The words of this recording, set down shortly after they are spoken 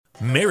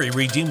Mary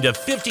redeemed a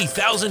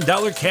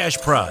 $50,000 cash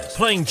prize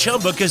playing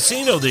Chumba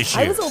Casino this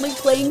year. I was only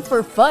playing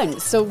for fun,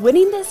 so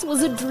winning this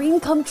was a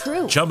dream come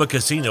true. Chumba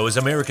Casino is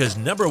America's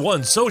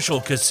 #1 social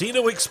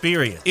casino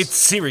experience. It's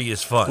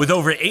serious fun. With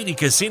over 80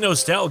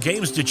 casino-style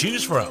games to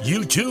choose from,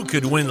 you too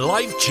could win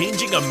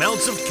life-changing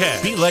amounts of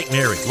cash. Be like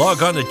Mary.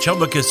 Log on to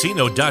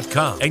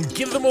ChumbaCasino.com and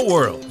give them a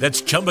whirl.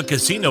 That's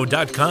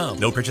ChumbaCasino.com.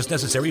 No purchase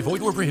necessary.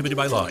 Void where prohibited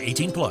by law.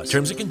 18+.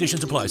 Terms and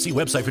conditions apply. See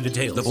website for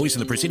details. The voice in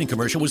the preceding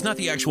commercial was not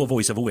the actual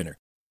voice of a winner.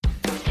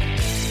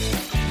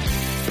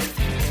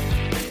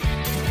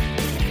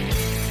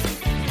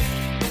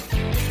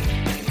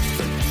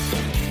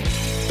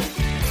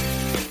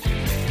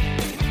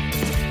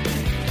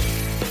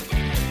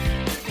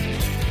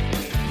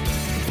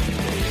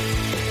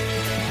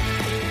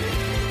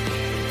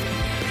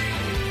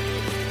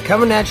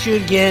 Coming at you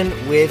again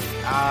with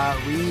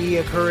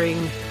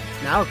reoccurring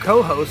now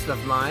co-host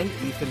of mine,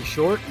 Ethan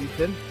Short.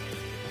 Ethan,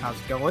 how's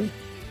it going?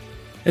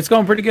 It's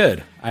going pretty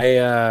good.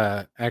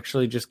 I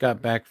actually just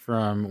got back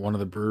from one of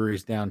the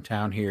breweries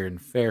downtown here in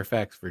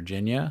Fairfax,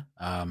 Virginia.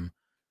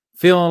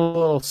 Feeling a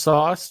little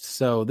sauced,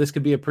 so this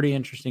could be a pretty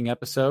interesting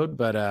episode,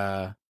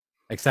 but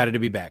excited to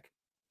be back.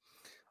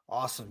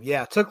 Awesome.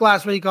 Yeah, took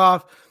last week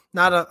off.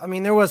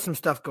 There was some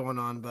stuff going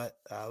on, but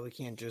we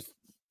can't just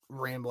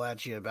ramble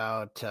at you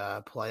about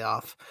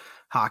playoff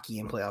hockey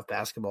and playoff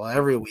basketball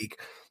every week.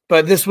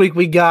 But this week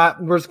we're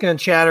just going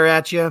to chatter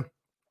at you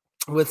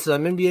with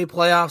some NBA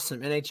playoffs,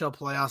 some NHL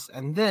playoffs,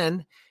 and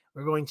then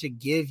we're going to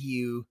give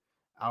you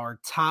a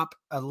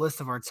list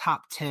of our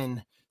top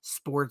 10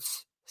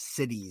 sports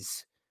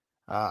cities,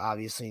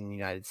 obviously in the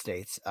United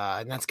States.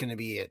 And that's going to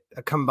be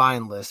a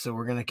combined list. So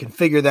we're going to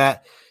configure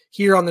that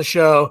here on the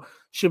show.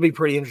 Should be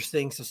pretty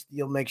interesting. So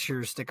you'll make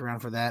sure to stick around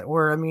for that.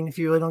 Or, if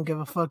you really don't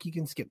give a fuck, you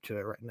can skip to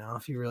it right now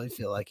if you really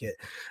feel like it.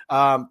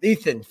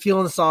 Ethan,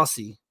 feeling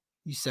saucy,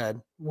 you said.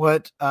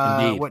 What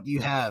do you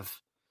have?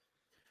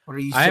 What are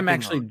you I am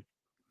actually on?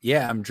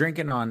 Yeah, I'm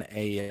drinking on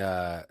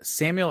a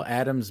Samuel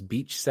Adams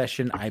Beach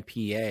Session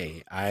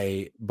IPA.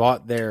 I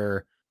bought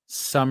their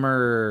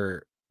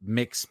summer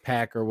mix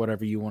pack or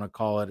whatever you want to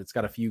call it. It's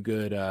got a few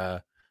good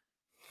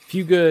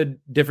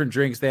different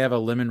drinks. They have a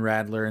lemon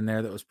rattler in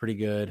there that was pretty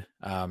good.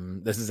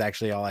 This is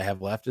actually all I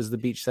have left is the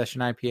Beach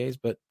Session IPAs,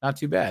 but not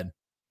too bad.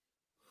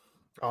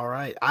 All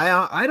right.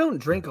 I don't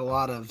drink a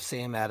lot of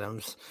Sam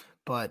Adams,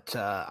 but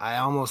I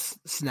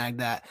almost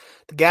snagged that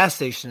at the gas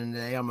station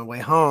today on my way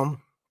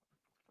home.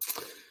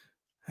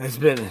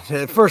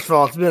 First of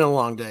all, it's been a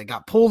long day.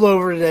 Got pulled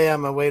over today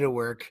on my way to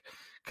work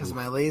because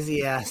my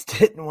lazy ass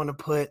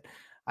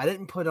I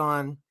didn't put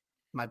on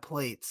my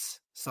plates.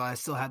 So I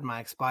still had my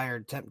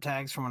expired temp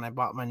tags from when I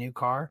bought my new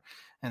car,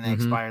 and they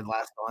expired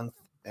last month.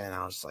 And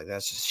I was just like,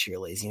 that's just sheer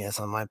laziness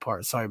on my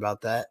part. Sorry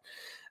about that.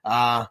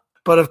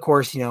 But of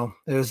course, it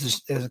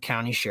was a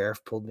county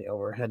sheriff pulled me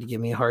over, had to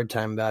give me a hard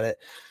time about it.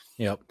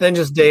 Yep. Then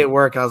just day at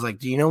work, I was like,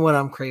 do you know what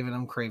I'm craving?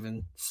 I'm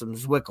craving some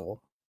Zwickel.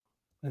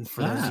 And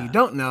for those of you who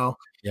don't know,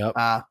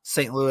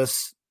 St.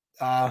 Louis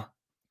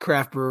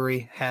craft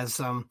brewery has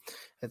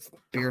it's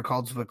beer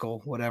called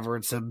Zwickel, whatever.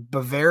 It's a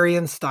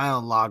Bavarian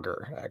style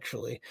lager,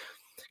 actually.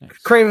 Nice.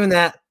 Craving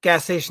that.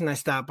 Gas station I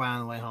stopped by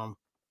on the way home.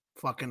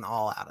 Fucking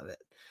all out of it.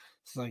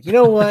 It's like, you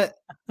know what?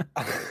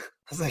 I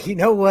was like, you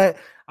know what?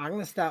 I'm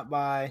going to stop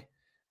by,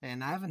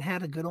 and I haven't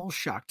had a good old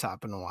shock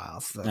top in a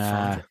while. So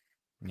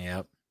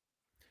yep.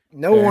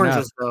 No Fair oranges,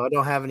 enough. Though. I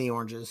don't have any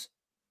oranges.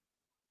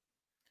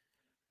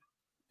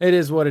 It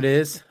is what it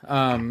is.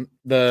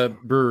 The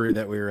brewery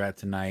that we were at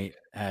tonight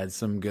had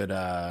some good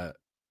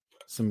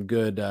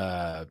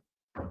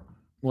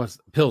what's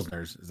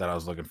Pilsners is that I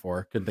was looking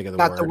for. Couldn't think of the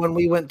word. Not the one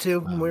we went to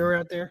when we were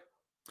out there.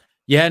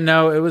 Yeah,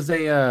 no, it was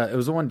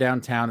the one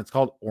downtown. It's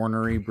called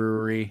Ornery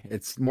Brewery.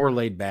 It's more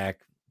laid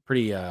back,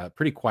 pretty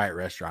quiet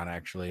restaurant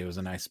actually. It was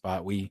a nice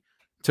spot. We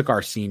took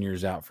our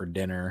seniors out for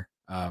dinner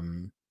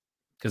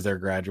because they're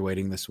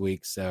graduating this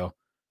week. So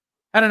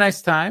had a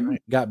nice time.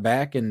 Right. Got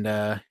back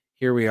and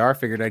here we are.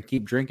 Figured I'd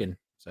keep drinking.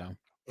 So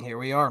here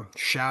we are.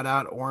 Shout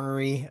out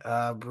Ornery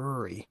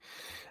Brewery.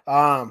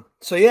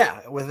 So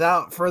yeah,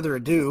 without further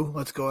ado,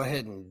 let's go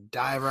ahead and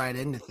dive right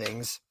into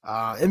things.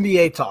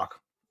 NBA talk.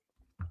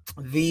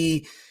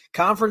 The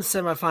conference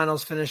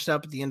semifinals finished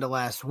up at the end of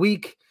last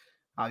week.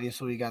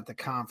 Obviously, we got the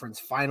conference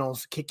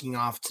finals kicking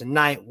off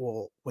tonight.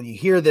 Well, when you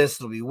hear this,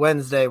 it'll be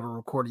Wednesday. We're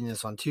recording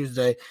this on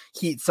Tuesday.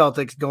 Heat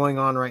Celtics going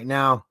on right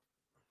now.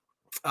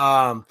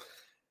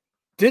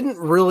 Didn't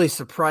really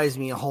surprise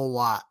me a whole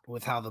lot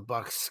with how the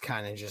Bucks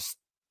kind of just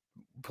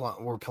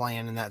were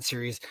playing in that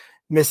series.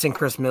 Missing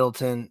Chris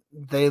Middleton,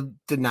 they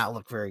did not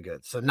look very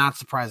good. So not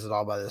surprised at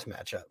all by this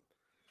matchup.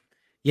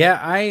 Yeah,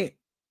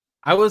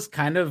 I was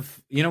kind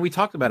of, we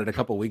talked about it a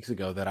couple weeks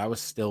ago that I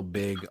was still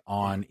big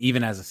on,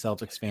 even as a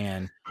Celtics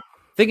fan,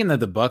 thinking that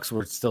the Bucks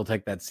would still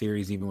take that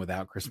series even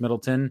without Chris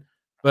Middleton.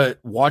 But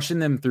watching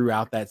them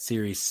throughout that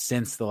series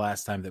since the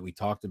last time that we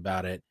talked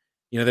about it,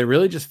 they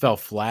really just fell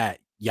flat.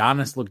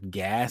 Giannis looked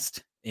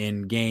gassed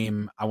in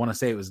I want to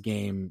say it was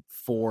game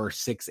 4,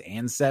 6,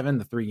 and 7,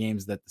 the 3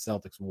 games that the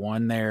Celtics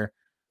won there.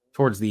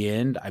 towards the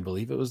end. I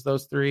believe it was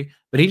those three,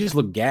 but he just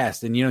looked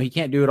gassed. And, he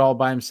can't do it all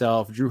by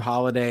himself. Drew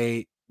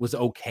Holiday was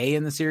okay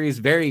in the series.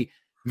 Very,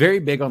 very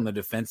big on the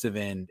defensive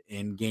end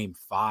in game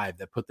 5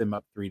 that put them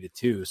up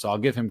 3-2. So I'll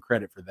give him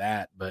credit for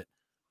that. But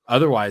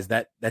otherwise,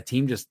 that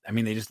team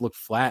they just looked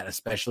flat,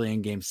 especially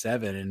in game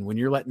 7. And when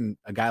you're letting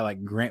a guy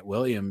like Grant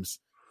Williams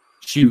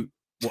shoot,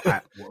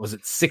 what was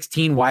it,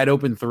 16 wide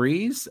open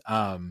threes?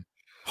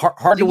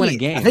 Hard to win a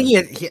game. I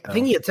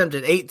think he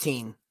attempted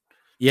 18.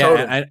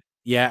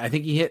 Yeah, I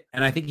think he hit,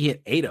 and I think he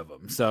hit 8 of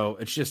them. So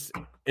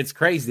it's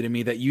crazy to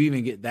me that you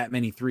even get that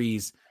many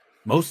threes,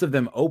 most of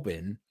them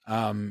open,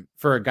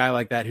 for a guy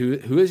like that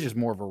who is just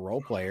more of a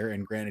role player.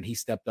 And granted, he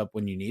stepped up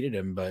when you needed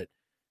him, but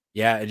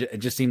yeah, it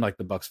just seemed like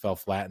the Bucks fell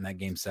flat in that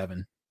game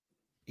 7.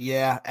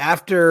 Yeah,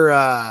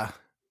 after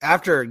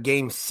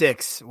game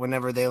 6,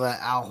 whenever they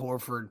let Al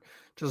Horford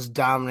just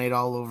dominate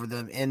all over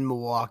them in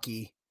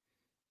Milwaukee,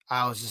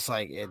 I was just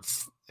like,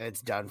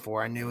 it's done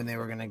for. I knew when they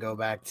were going to go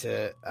back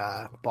to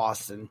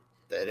Boston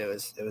that it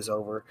was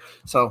over.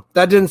 So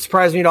that didn't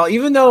surprise me at all.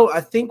 Even though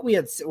I think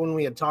when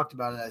we had talked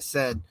about it, I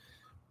said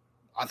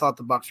I thought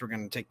the Bucks were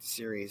going to take the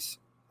series.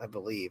 I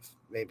believe,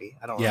 maybe,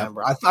 I don't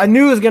remember. I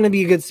knew it was going to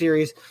be a good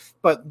series,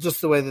 but just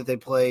the way that they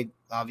played,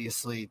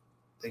 obviously,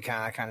 I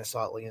kind of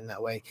saw it leaning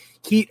that way.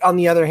 Heat, on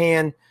the other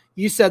hand,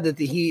 you said that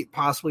the Heat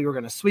possibly were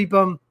going to sweep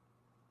them.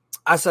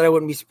 I said I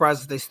wouldn't be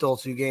surprised if they stole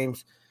 2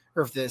 games,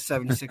 or if the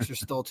 76ers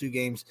stole 2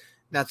 games.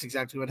 That's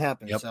exactly what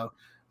happened. Yep. So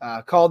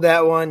called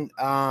that one.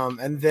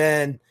 And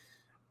then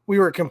we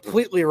were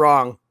completely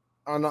wrong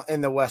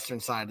in the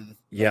Western side of the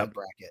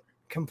bracket.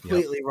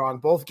 Completely wrong.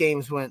 Both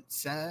games went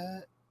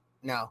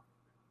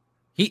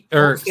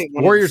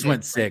Warriors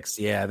went 6.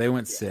 Yeah, they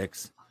went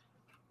 6.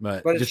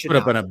 But just put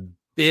up an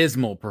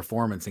abysmal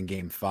performance in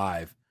game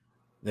 5.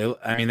 They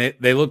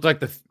looked like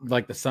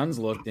the Suns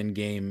looked in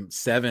game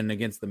 7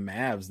 against the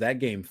Mavs. That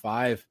game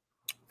 5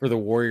 for the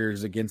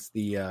Warriors against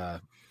the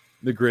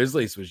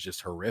Grizzlies was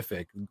just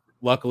horrific.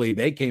 Luckily,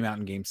 they came out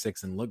in game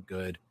 6 and looked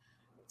good.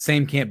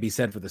 Same can't be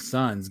said for the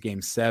Suns.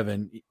 Game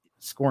 7,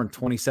 scoring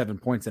 27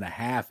 points and a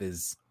half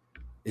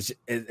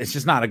it's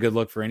just not a good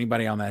look for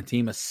anybody on that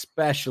team,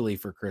 especially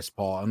for Chris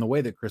Paul. And the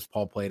way that Chris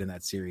Paul played in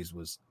that series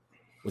was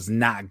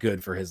not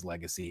good for his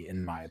legacy,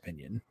 in my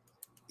opinion.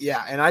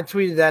 Yeah, and I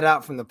tweeted that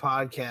out from the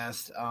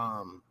podcast,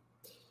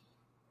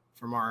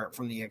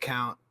 from the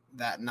account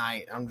that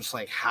night. I'm just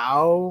like,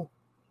 how?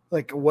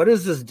 Like, what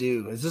does this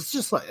do? Is this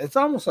just like, it's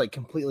almost like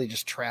completely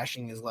just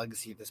trashing his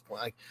legacy at this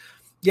point? Like,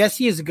 yes,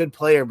 he is a good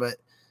player, but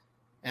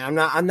I'm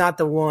not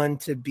the one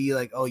to be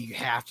like, oh, you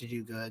have to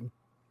do good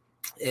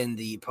in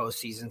the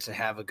postseason to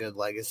have a good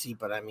legacy.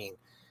 But I mean,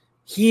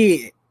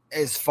 he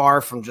is far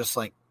from just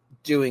like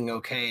doing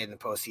okay in the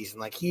postseason.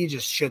 Like, he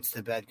just shits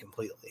the bed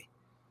completely.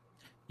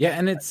 Yeah,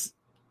 and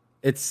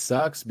it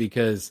sucks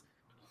because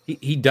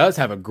he does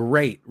have a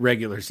great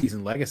regular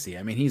season legacy.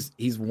 I mean,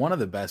 he's one of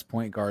the best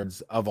point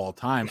guards of all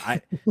time.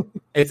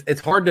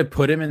 It's hard to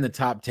put him in the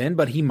top 10,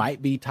 but he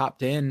might be top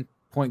 10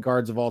 point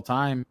guards of all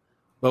time.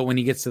 But when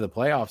he gets to the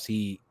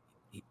playoffs,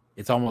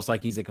 it's almost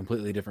like he's a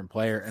completely different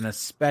player. And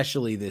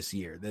especially this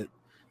year,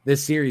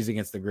 this series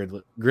against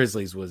the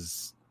Grizzlies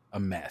was a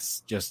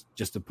mess, just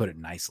to put it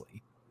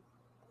nicely.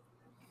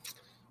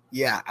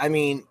 Yeah, I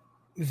mean,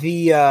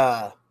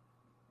 the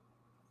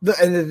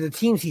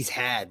teams he's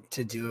had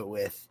to do it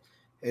with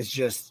is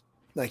just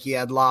like, he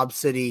had Lob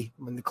City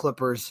when the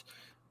Clippers,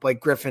 Blake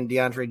Griffin,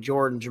 DeAndre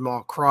Jordan,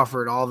 Jamal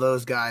Crawford, all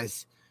those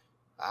guys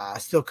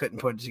still couldn't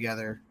put it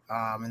together.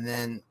 And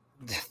then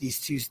these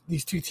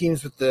two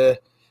teams with the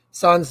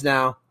Suns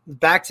now,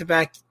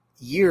 back-to-back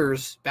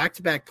years,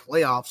 back-to-back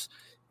playoffs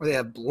where they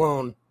have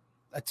blown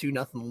a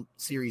 2-0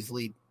 series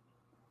lead,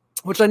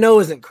 which I know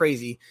isn't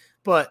crazy,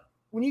 but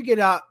when you get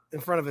out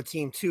in front of a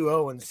team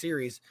 2-0 in the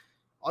series,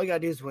 all you got to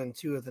do is win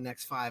 2 of the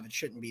next 5. It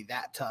shouldn't be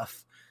that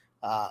tough.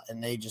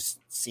 And they just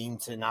seem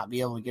to not be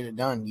able to get it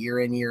done year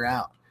in, year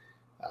out.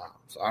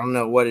 So I don't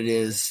know what it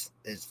is.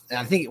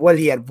 I think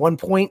he had 1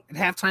 point at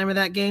halftime of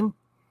that game.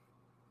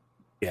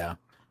 Yeah.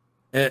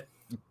 Him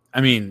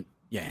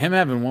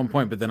having 1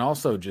 point, but then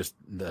also just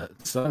the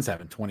Suns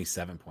having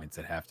 27 points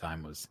at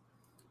halftime was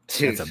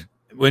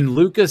when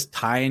Luka's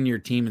tying your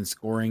team in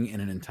scoring in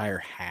an entire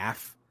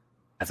half,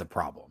 that's a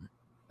problem,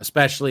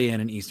 especially in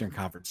an Eastern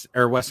Conference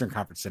or Western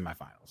Conference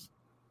semifinals.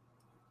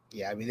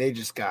 Yeah, I mean, they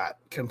just got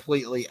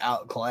completely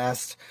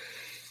outclassed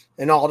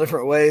in all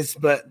different ways.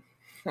 But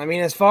I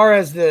mean, as far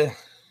as the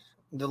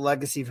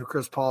legacy for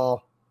Chris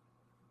Paul,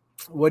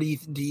 what do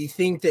you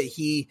think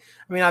that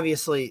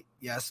obviously,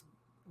 yes,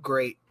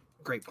 great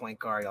point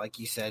guard, like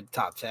you said,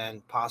 top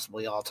 10,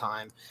 possibly all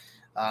time.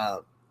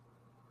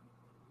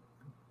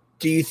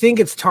 Do you think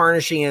it's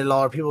tarnishing it at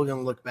all? Are people going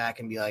to look back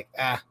and be like,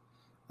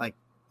 like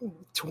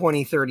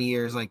 20, 30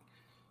 years, like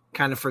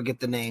kind of forget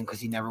the name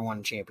because he never won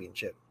a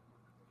championship?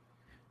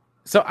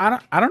 So I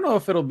don't know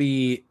if it'll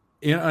be,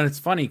 and it's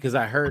funny because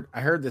I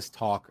heard this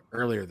talk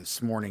earlier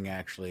this morning,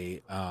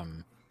 actually,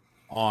 on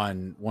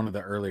one of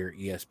the earlier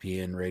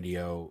ESPN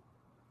radio,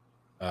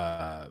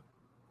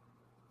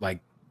 like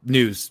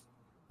news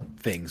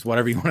things,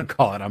 whatever you want to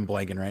call it. I'm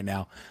blanking right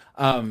now.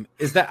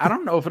 Is that I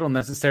don't know if it'll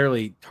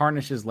necessarily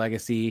tarnish his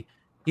legacy.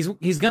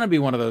 He's going to be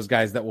one of those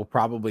guys that we'll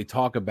probably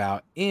talk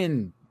about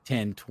in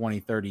 10, 20,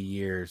 30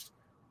 years.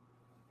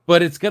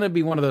 But it's going to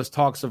be one of those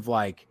talks of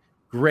like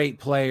great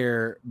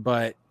player,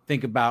 but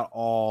think about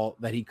all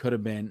that he could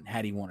have been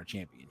had he won a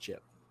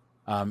championship.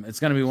 It's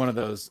going to be one of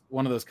those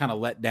kind of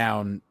let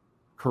down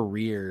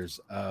careers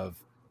of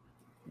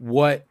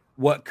what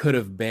could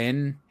have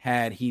been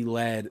had he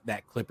led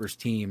that Clippers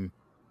team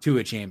to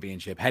a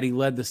championship. Had he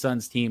led the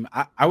Suns team,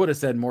 I would have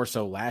said more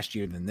so last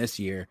year than this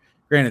year.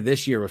 Granted,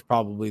 this year was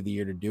probably the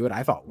year to do it.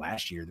 I thought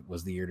last year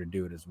was the year to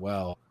do it as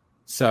well.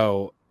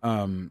 So,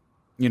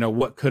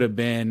 what could have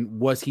been?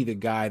 Was he the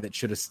guy that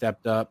should have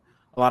stepped up?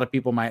 A lot of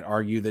people might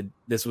argue that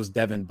this was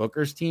Devin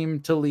Booker's team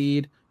to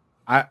lead.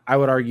 I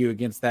would argue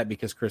against that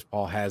because Chris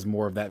Paul has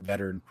more of that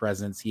veteran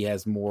presence. He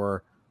has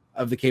more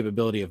of the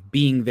capability of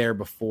being there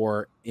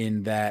before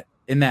in that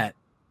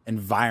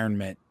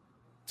environment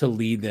to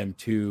lead them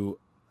to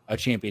a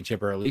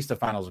championship or at least a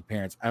finals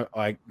appearance.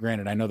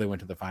 Granted, I know they went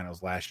to the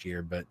finals last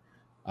year, but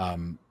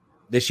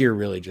this year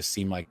really just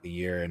seemed like the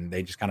year, and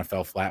they just kind of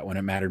fell flat when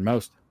it mattered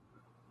most.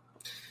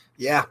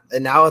 Yeah,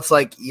 and now it's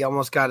like you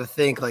almost got to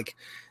think like,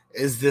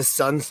 is this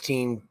Suns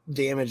team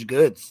damaged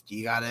goods?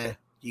 You gotta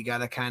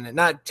kind of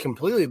not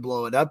completely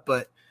blow it up,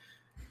 but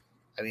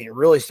I mean,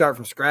 really start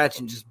from scratch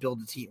and just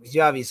build a team. Because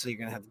obviously you're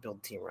going to have to build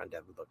a team around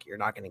Devin Booker. You're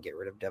not going to get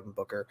rid of Devin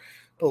Booker.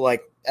 But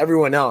like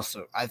everyone else,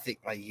 so I think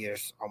my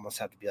years almost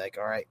have to be like,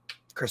 all right,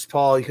 Chris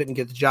Paul, you couldn't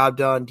get the job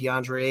done.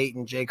 DeAndre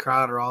Ayton, Jay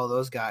Crowder, all of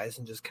those guys,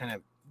 and just kind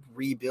of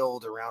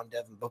rebuild around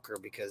Devin Booker.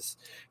 Because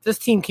if this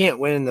team can't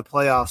win in the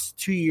playoffs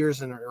 2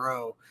 years in a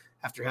row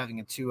after having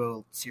a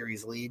 2-0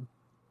 series lead.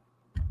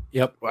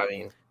 Yep. Well, I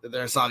mean,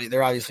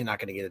 they're obviously not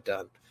going to get it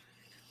done.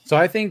 So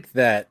I think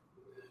that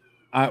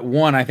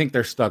I think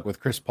they're stuck with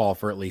Chris Paul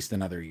for at least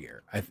another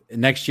year.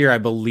 Next year, I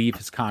believe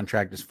his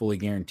contract is fully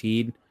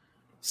guaranteed.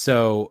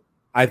 So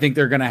I think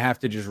they're going to have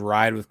to just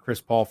ride with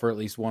Chris Paul for at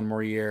least one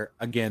more year.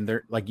 Again,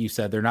 they're like you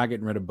said, they're not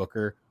getting rid of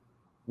Booker.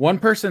 One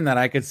person that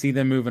I could see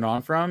them moving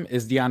on from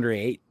is DeAndre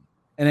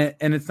Ayton.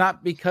 And it's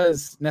not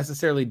because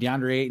necessarily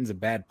DeAndre Ayton's a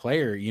bad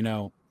player.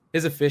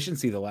 His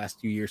efficiency the last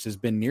 2 years has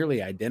been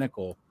nearly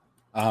identical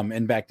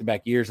in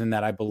back-to-back years, in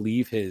that I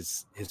believe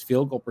his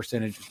field goal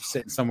percentage is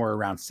sitting somewhere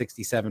around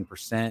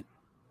 67%,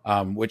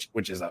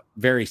 which is a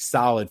very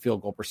solid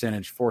field goal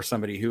percentage for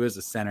somebody who is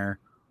a center.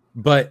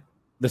 But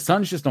the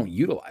Suns just don't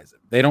utilize it.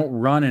 They don't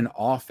run an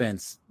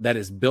offense that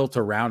is built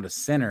around a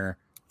center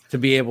to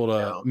be able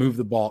to move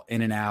the ball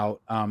in and out.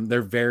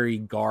 They're very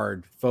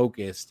guard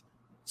focused.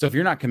 So if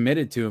you're not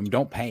committed to him,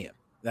 don't pay him.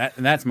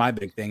 That's my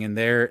big thing. And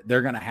they're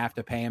going to have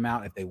to pay him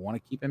out if they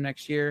want to keep him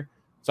next year.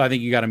 So I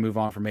think you got to move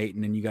on from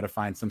Ayton and you got to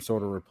find some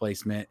sort of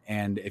replacement.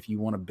 And if you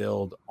want to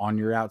build on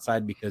your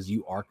outside because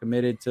you are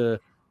committed to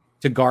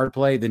guard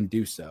play, then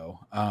do so.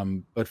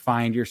 But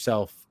find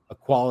yourself a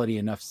quality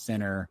enough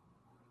center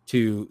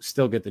to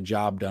still get the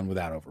job done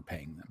without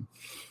overpaying them.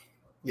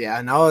 Yeah,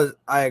 and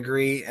I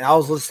agree. And I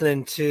was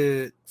listening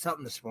to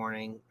something this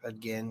morning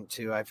again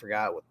too. I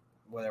forgot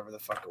whatever the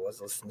fuck it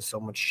was. Listening to so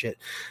much shit.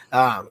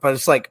 But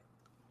it's like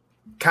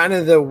kind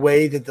of the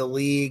way that the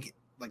league,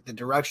 like the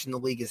direction the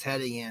league is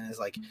heading in, is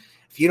like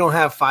if you don't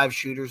have 5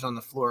 shooters on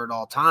the floor at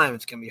all time,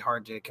 it's going to be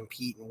hard to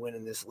compete and win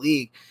in this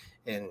league.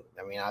 And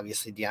I mean,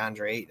 obviously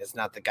DeAndre Ayton is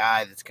not the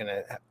guy that's going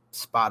to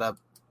spot up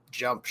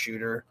jump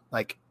shooter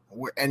like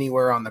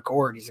anywhere on the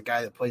court. He's a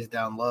guy that plays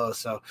down low.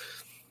 So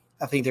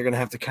I think they're going to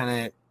have to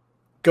kind of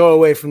go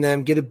away from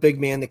them, get a big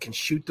man that can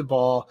shoot the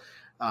ball.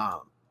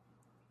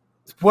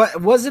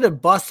 What was it, a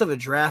bust of a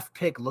draft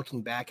pick?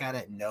 Looking back at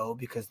it, no,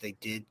 because they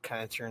did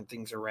kind of turn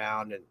things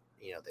around and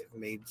they've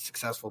made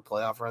successful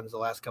playoff runs the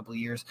last couple of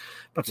years.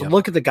 But to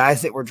look at the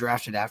guys that were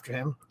drafted after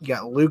him, you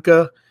got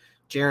Luka,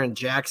 Jaren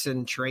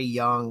Jackson, Trae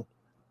Young,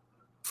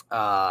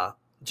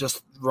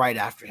 just right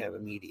after him,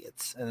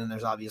 immediates. And then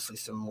there's obviously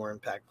some more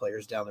impact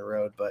players down the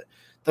road, but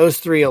those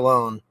 3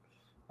 alone,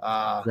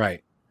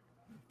 right.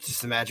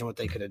 Just imagine what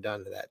they could have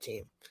done to that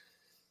team.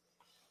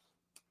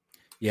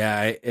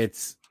 Yeah,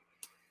 it's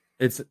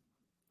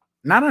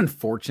not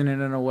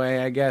unfortunate in a way,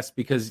 I guess,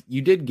 because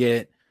you did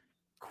get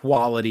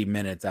quality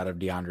minutes out of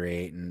DeAndre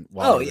Ayton.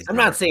 I'm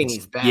not saying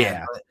he's bad.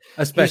 Yeah, but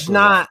especially he's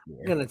not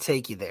going to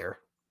take you there.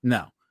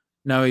 No,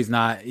 he's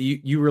not.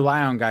 You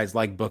rely on guys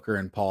like Booker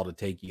and Paul to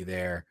take you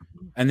there,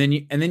 and then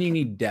you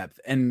need depth.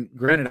 And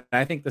granted,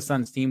 I think the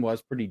Suns team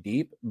was pretty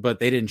deep, but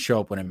they didn't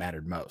show up when it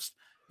mattered most.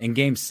 In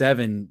Game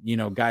 7,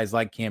 guys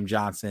like Cam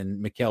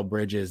Johnson, Mikal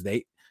Bridges,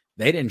 they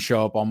didn't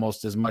show up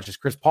almost as much as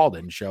Chris Paul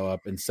didn't show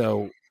up, and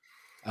so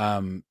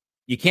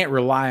you can't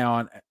rely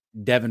on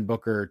Devin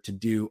Booker to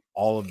do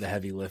all of the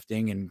heavy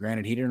lifting. And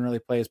granted, he didn't really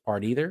play his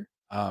part either.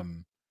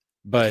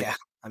 But yeah,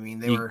 I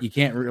mean, you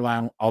can't rely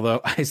on,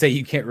 although I say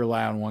you can't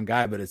rely on one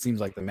guy, but it seems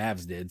like the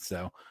Mavs did.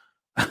 So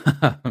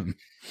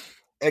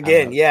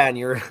again, yeah. And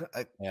you're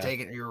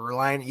you're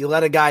relying, you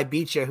let a guy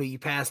beat you who you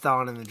passed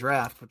on in the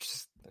draft, which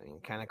is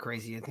kind of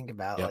crazy to think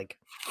about. Yep. Like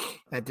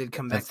that did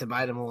come back to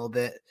bite him a little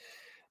bit.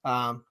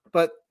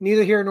 But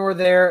neither here nor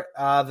there.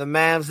 The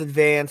Mavs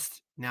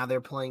advanced. Now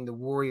they're playing the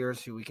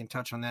Warriors, who we can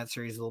touch on that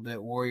series a little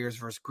bit. Warriors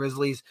versus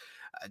Grizzlies,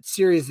 a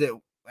series that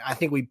I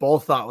think we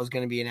both thought was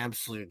going to be an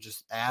absolute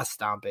just ass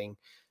stomping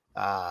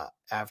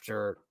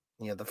after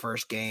the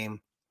first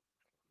game.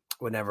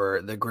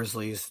 Whenever the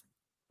Grizzlies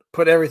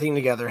put everything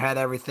together, had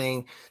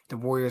everything, the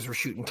Warriors were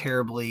shooting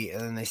terribly,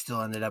 and then they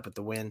still ended up with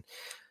the win.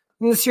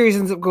 And the series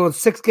ends up going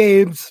 6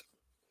 games.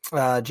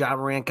 Ja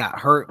Morant got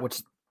hurt, which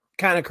is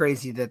kind of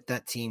crazy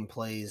that team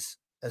plays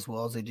as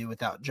well as they do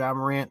without Ja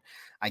Morant.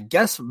 I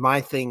guess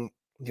the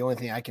only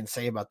thing I can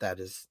say about that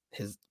is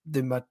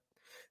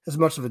as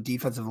much of a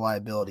defensive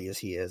liability as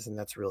he is, and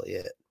that's really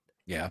it.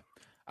 Yeah,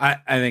 I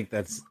think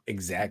that's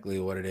exactly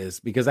what it is,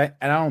 because I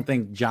don't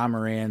think Ja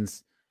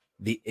Morant's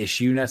the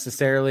issue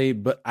necessarily,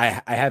 but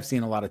I have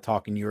seen a lot of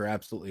talk, and you were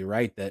absolutely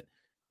right that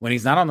when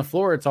he's not on the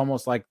floor, it's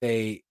almost like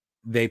they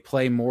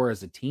play more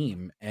as a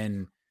team.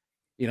 And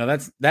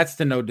that's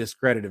to no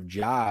discredit of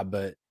Ja,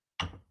 but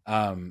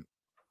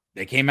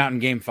they came out in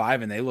game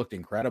 5 and they looked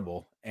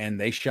incredible, and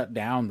they shut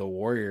down the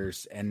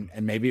Warriors, and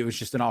maybe it was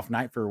just an off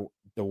night for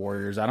the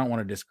Warriors. I don't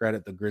want to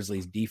discredit the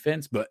Grizzlies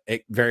defense, but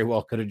it very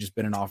well could have just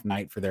been an off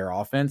night for their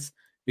offense,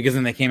 because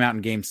then they came out in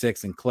game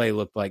 6 and Klay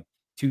looked like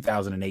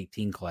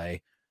 2018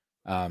 Klay.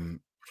 And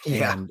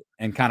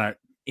kind of,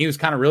 he was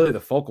kind of really the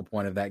focal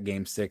point of that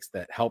game 6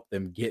 that helped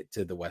them get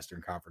to the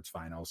Western Conference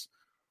Finals.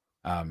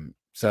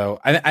 So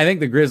I think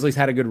the Grizzlies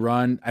had a good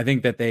run. I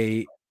think that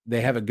they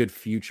have a good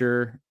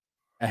future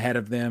ahead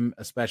of them,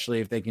 especially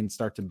if they can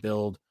start to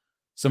build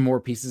some more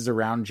pieces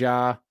around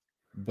Ja.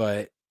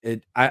 But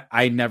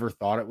I never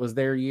thought it was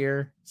their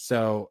year,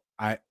 so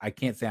I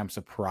can't say I'm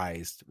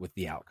surprised with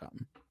the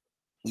outcome.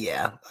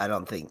 Yeah, I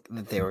don't think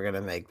that they were going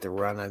to make the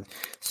run. As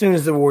soon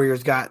as the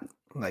Warriors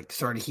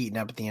started heating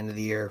up at the end of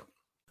the year.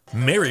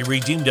 Mary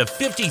redeemed a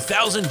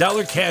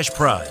 $50,000 cash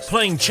prize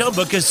playing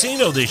Chumba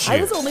Casino this year.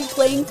 I was only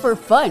playing for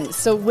fun,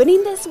 so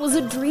winning this was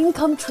a dream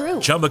come true.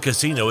 Chumba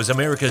Casino is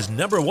America's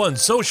 #1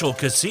 social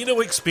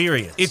casino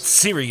experience. It's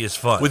serious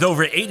fun. With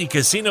over 80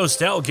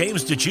 casino-style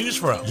games to choose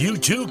from, you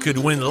too could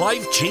win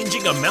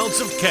life-changing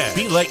amounts of cash.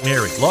 Be like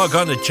Mary. Log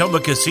on to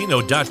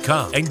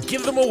ChumbaCasino.com and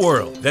give them a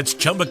whirl. That's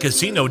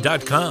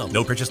ChumbaCasino.com.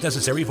 No purchase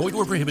necessary. Void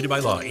or prohibited by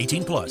law.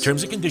 18+.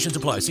 Terms and conditions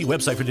apply. See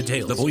website for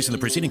details. The voice in the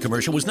preceding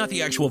commercial was not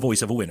the actual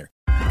voice of a winner.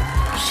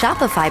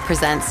 Shopify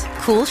presents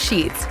cool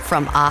sheets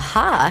from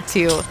AHA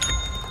to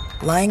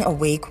lying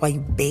awake while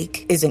you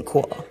bake isn't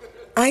cool.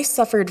 I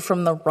suffered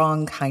from the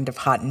wrong kind of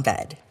hot in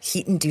bed,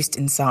 heat-induced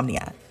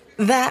insomnia.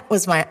 That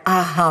was my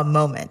aha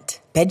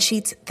moment. Bed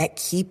sheets that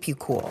keep you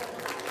cool.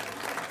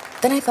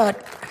 Then I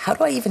thought, how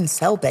do I even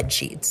sell bed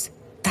sheets?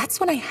 That's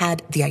when I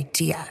had the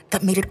idea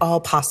that made it all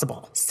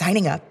possible,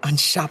 signing up on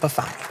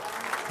Shopify.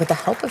 With the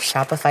help of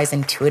Shopify's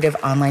intuitive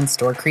online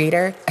store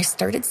creator, I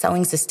started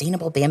selling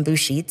sustainable bamboo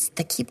sheets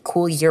that keep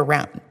cool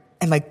year-round.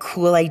 And my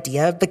cool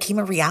idea became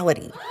a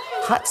reality.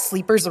 Hot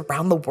sleepers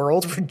around the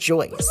world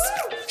rejoice.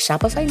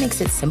 Shopify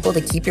makes it simple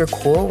to keep your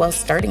cool while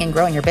starting and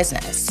growing your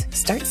business.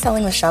 Start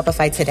selling with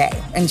Shopify today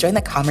and join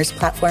the commerce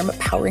platform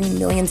powering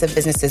millions of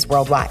businesses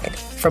worldwide.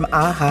 From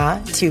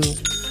AHA to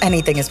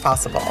anything is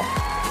possible.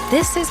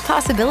 This is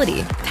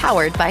Possibility,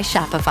 powered by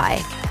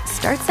Shopify.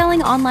 Start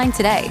selling online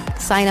today.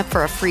 Sign up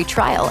for a free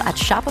trial at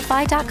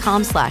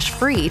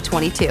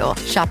shopify.com/free22.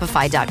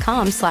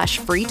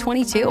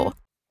 Shopify.com/free22.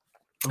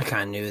 I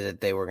kind of knew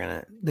that they were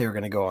gonna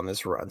go on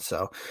this run.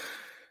 So,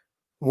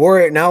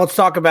 Warrior. Now let's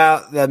talk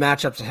about the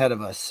matchups ahead of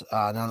us.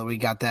 Now that we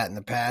got that in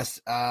the past,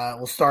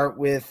 we'll start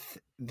with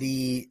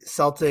the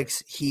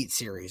Celtics Heat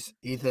series.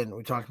 Ethan,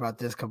 we talked about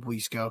this a couple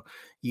weeks ago.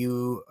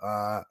 You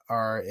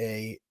are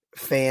a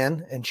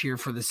fan and cheer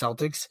for the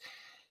Celtics,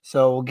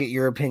 so we'll get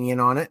your opinion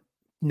on it.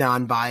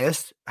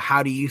 Non-biased.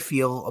 How do you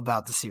feel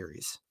about the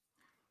series?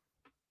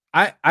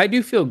 I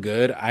do feel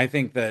good. I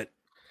think that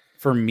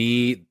for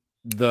me,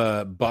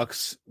 the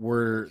Bucks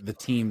were the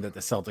team that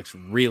the Celtics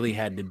really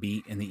had to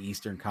beat in the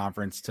Eastern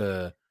Conference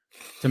to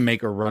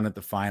make a run at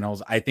the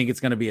finals. I think it's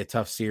going to be a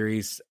tough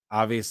series.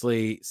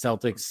 Obviously,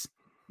 Celtics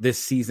this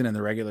season in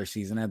the regular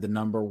season had the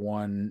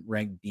 #1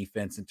 ranked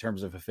defense in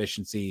terms of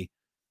efficiency,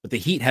 but the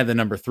Heat had the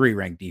 #3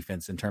 ranked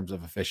defense in terms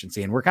of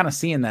efficiency. And we're kind of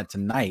seeing that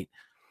tonight.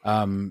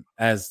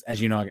 As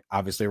you know,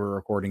 obviously we're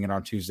recording it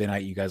on Tuesday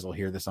night. You guys will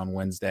hear this on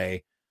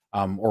Wednesday,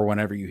 or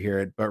whenever you hear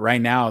it. But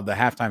right now, the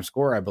halftime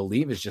score, I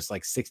believe, is just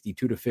like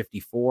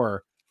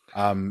 62-54.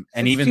 And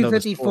even though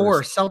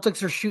 54,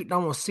 Celtics are shooting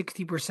almost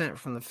 60%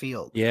 from the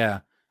field. Yeah.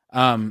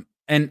 And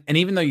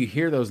even though you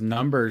hear those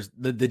numbers,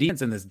 the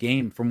defense in this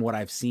game, from what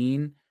I've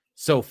seen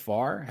so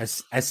far,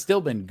 has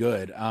still been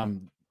good.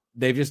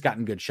 They've just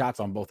gotten good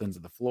shots on both ends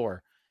of the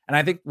floor. And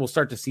I think we'll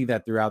start to see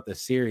that throughout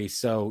this series.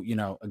 So,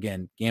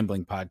 again,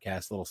 gambling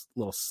podcast,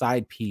 little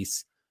side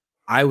piece.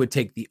 I would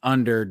take the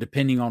under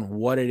depending on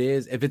what it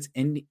is. If it's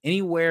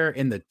anywhere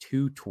in the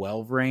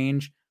 212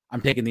 range, I'm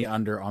taking the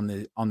under on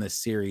this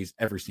series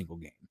every single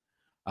game.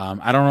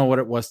 I don't know what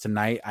it was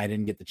tonight. I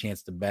didn't get the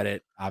chance to bet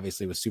it.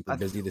 Obviously, was super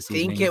busy this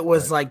evening. I think it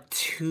was like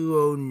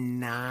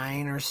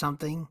 209 or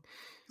something.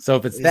 So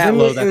if it's that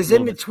low, it was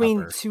in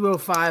between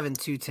 205 and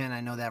 210.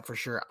 I know that for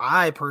sure.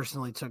 I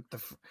personally took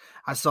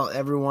I saw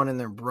everyone and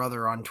their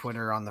brother on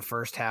Twitter on the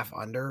first half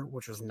under,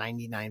 which was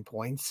 99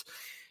 points.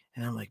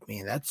 And I'm like,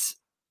 man,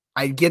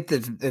 I get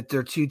that there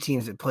are two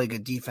teams that play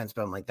good defense,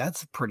 but I'm like,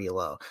 that's pretty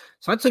low.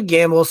 So I took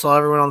gamble, saw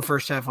everyone on the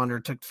first half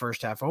under, took the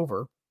first half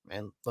over,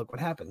 and look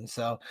what happened.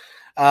 So,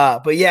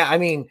 but yeah, I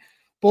mean,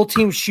 both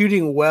teams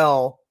shooting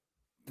well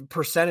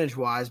percentage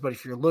wise, but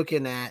if you're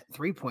looking at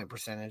 3-point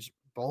percentage,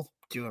 both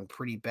doing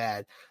pretty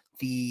bad.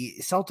 The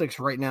Celtics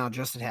right now,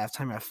 just at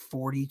halftime, have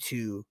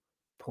 42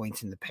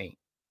 points in the paint.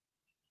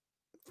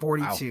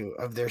 42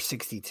 of their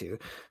 62.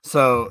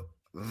 So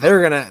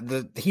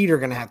the Heat are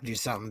gonna have to do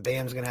something.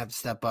 Bam's gonna have to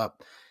step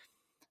up.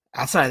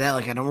 Outside of that,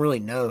 like I don't really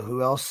know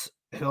who else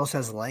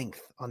has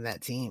length on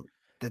that team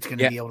that's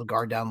gonna be able to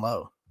guard down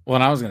low. Well,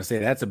 and I was going to say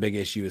that's a big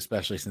issue,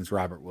 especially since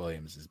Robert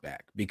Williams is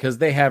back. Because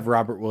they have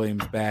Robert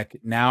Williams back.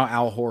 Now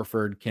Al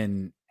Horford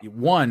can,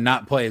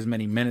 not play as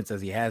many minutes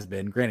as he has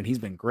been. Granted, he's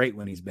been great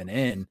when he's been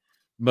in.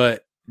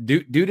 But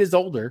dude is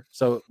older,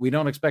 so we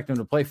don't expect him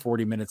to play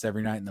 40 minutes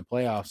every night in the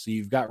playoffs. So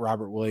you've got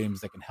Robert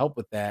Williams that can help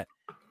with that.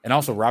 And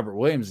also Robert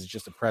Williams is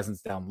just a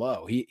presence down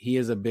low. He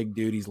is a big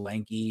dude. He's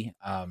lanky.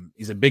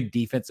 He's a big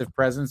defensive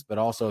presence. But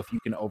also if you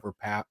can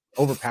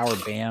overpower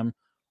Bam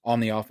on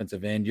the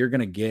offensive end, you're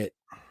going to get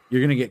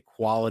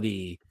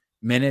quality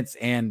minutes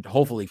and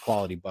hopefully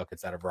quality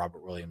buckets out of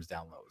Robert Williams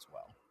down low as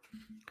well.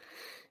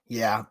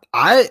 Yeah,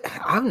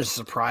 I'm just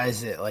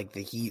surprised that like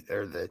the Heat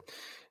or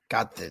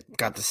got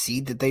the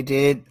seed that they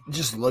did.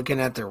 Just looking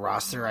at their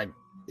roster,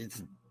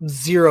 it's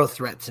zero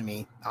threat to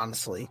me,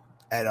 honestly,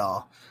 at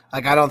all.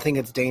 Like I don't think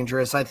it's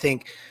dangerous. I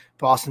think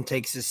Boston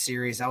takes this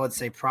series. I would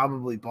say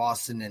probably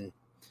Boston, and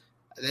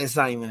it's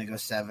not even going to go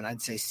 7.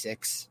 I'd say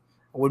 6.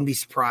 I wouldn't be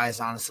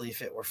surprised, honestly,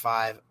 if it were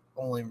 5.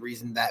 Only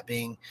reason that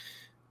being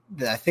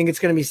that I think it's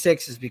going to be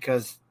 6 is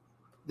because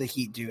the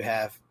Heat do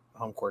have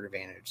home court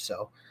advantage.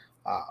 So,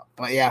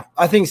 but yeah,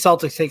 I think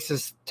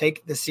Celtics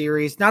take the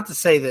series. Not to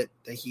say that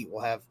the Heat will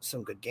have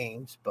some good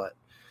games, but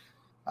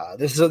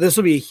this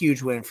will be a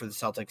huge win for the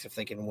Celtics if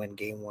they can win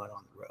Game 1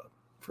 on the road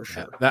for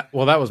sure. Yeah,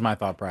 that was my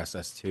thought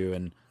process too.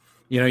 And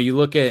you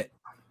look at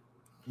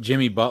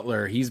Jimmy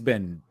Butler; he's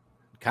been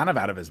kind of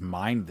out of his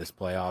mind this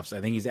playoffs. I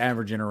think he's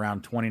averaging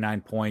around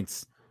 29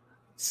 points.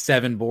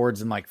 7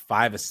 boards and like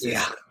 5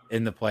 assists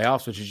in the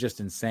playoffs, which is just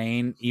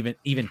insane.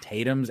 Even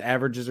Tatum's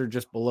averages are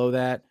just below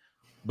that.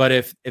 But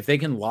if they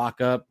can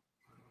lock up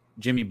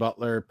Jimmy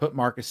Butler, put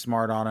Marcus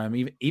Smart on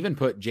him, even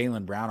put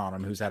Jaylen Brown on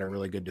him, who's had a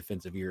really good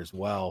defensive year as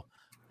well.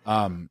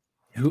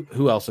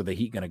 Who else are the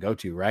Heat going to go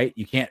to, right?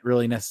 You can't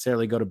really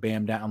necessarily go to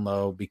Bam down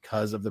low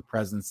because of the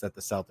presence that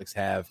the Celtics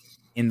have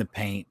in the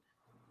paint.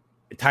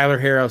 Tyler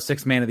Herro,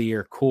 6th man of the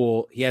year.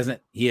 Cool. He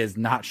has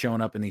not shown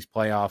up in these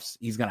playoffs.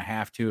 He's going to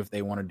have to if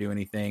they want to do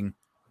anything.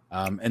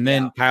 And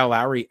then Kyle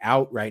Lowry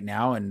out right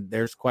now. And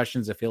there's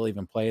questions if he'll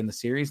even play in the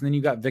series. And then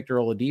you got Victor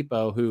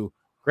Oladipo, who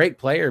great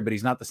player, but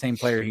he's not the same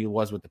player he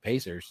was with the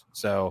Pacers.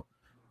 So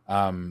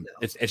I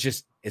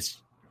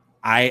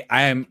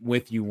am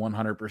with you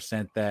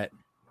 100% that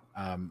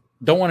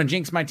don't want to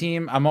jinx my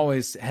team. I'm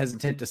always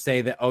hesitant to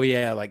say that,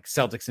 like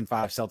Celtics in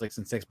 5, Celtics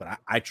in 6, but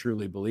I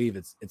truly believe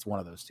it's one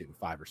of those two,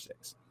 5 or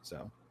 6.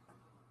 So,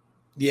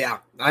 yeah,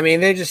 I mean,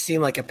 they just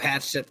seem like a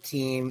patched up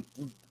team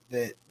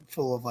that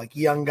full of like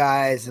young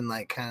guys and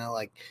like kind of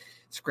like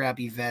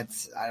scrappy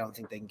vets. I don't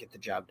think they can get the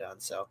job done.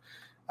 So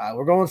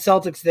we're going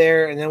Celtics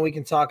there, and then we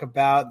can talk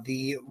about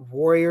the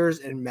Warriors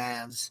and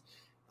Mavs.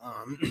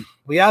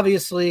 We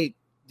obviously,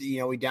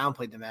 we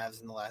downplayed the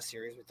Mavs in the last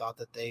series. We thought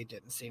that they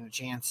didn't stand a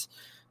chance.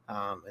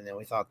 And then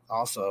we thought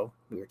also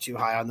we were too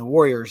high on the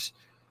Warriors.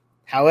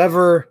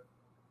 However,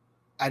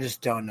 I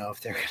just don't know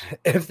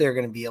if they're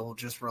gonna be able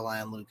to just rely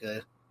on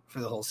Luka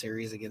for the whole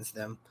series against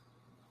them.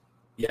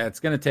 Yeah, it's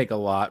going to take a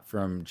lot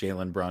from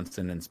Jalen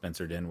Brunson and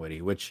Spencer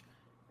Dinwiddie, which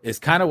is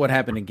kind of what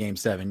happened in Game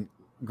 7.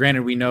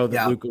 Granted, we know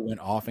that Luka went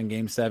off in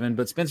Game 7,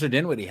 but Spencer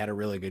Dinwiddie had a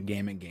really good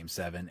game in Game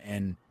 7.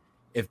 And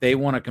if they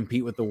want to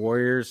compete with the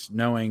Warriors,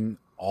 knowing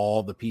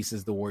all the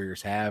pieces the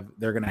Warriors have,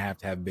 they're going to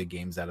have big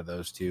games out of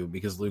those two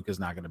because Luka's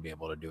not going to be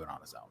able to do it on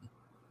his own.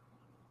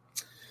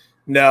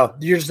 No,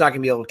 you're just not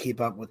going to be able to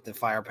keep up with the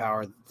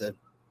firepower that the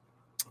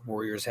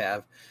Warriors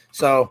have.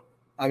 So,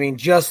 I mean,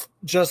 just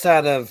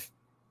out of,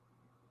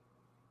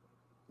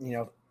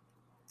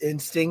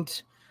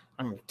 instinct,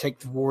 I'm going to take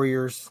the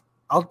Warriors.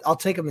 I'll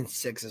take them in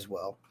 6 as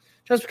well,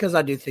 just because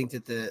I do think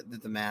that the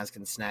Mavs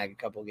can snag a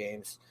couple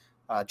games.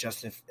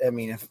 If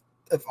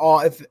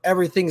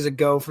everything's a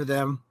go for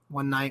them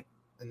one night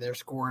and they're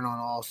scoring on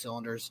all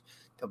cylinders,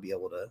 they'll be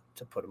able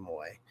to put them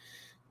away.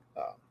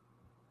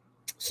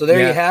 So there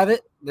you have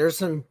it. There's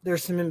some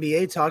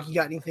NBA talk. You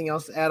got anything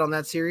else to add on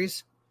that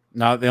series?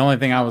 No, the only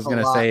thing I was going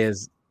to say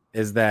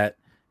is that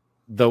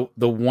the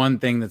one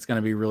thing that's going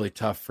to be really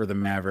tough for the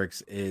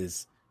Mavericks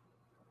is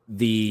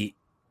the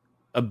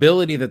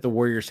ability that the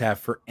Warriors have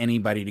for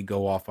anybody to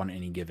go off on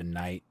any given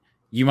night.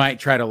 You might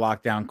try to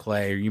lock down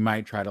Clay or you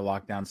might try to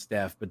lock down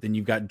Steph, but then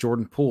you've got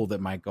Jordan Poole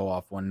that might go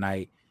off one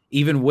night.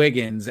 even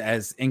Wiggins,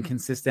 as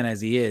inconsistent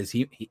as he is,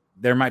 he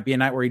there might be a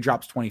night where he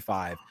drops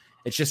 25.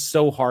 It's just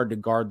so hard to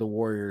guard the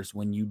Warriors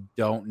when you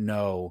don't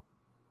know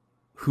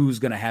who's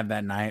going to have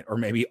that night, or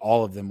maybe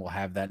all of them will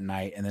have that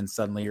night. And then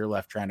suddenly you're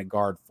left trying to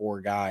guard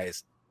 4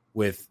 guys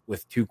with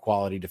 2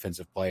 quality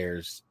defensive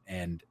players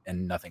and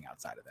nothing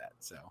outside of that.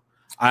 So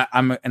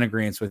I'm in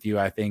agreement with you.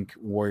 I think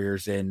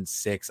Warriors in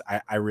 6.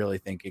 I really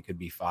think it could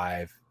be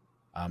 5.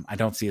 I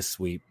don't see a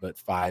sweep, but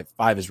 5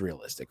 is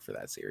realistic for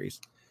that series.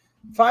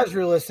 5 is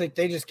realistic.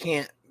 They just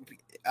can't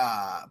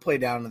play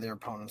down to their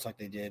opponents like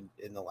they did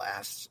in the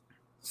last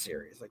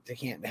series. Like, they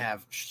can't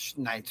have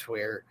nights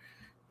where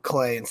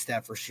Clay and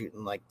Steph are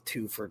shooting like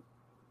 2 for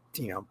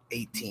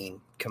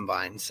 18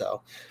 combined.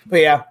 So, but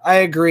yeah, I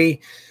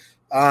agree.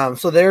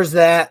 So there's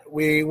that.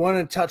 We want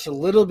to touch a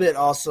little bit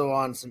also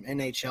on some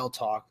NHL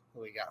talk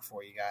that we got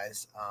for you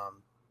guys.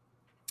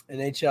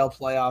 NHL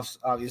playoffs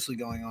obviously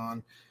going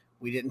on.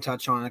 We didn't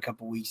touch on it a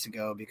couple weeks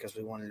ago because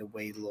we wanted to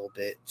wait a little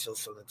bit so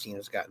the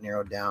teams got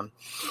narrowed down.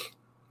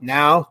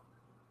 Now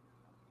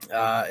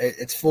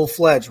it's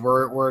full-fledged.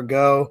 We're a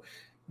go.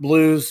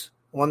 Blues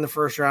won the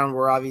first round.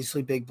 We're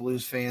obviously big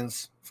Blues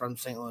fans from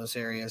St. Louis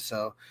area,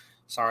 so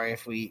sorry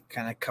if we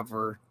kind of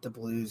cover the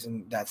Blues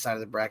and that side of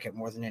the bracket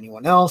more than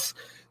anyone else.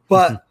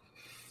 But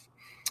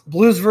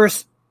Blues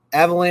versus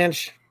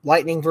Avalanche,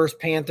 Lightning versus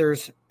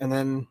Panthers, and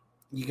then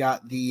you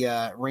got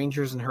the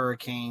Rangers and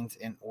Hurricanes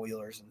and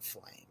Oilers and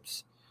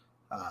Flames.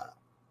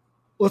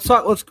 Let's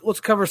talk. Let's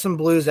cover some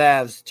Blues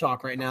Avs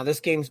talk right now. This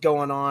game's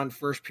going on.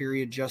 First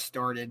period just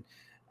started.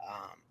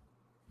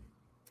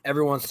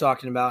 Everyone's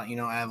talking about,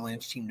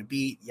 Avalanche team to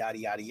beat, yada,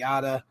 yada,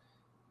 yada.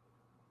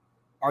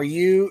 Do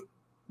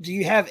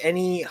you have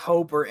any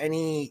hope or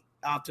any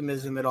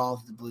optimism at all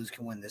that the Blues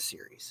can win this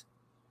series?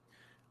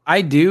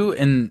 I do.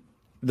 And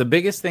the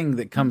biggest thing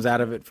that comes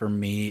out of it for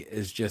me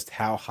is just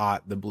how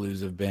hot the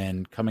Blues have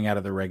been coming out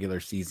of the regular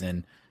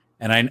season.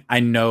 And I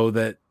know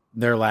that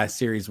their last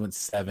series went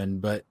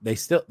 7, but they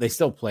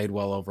still played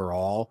well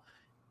overall.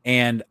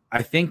 And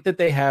I think that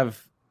they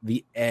have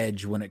the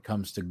edge when it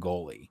comes to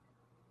goalie.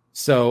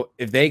 So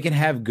if they can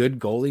have good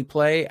goalie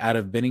play out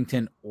of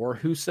Binnington or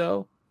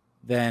Husso,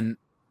 then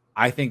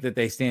I think that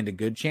they stand a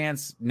good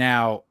chance.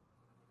 Now,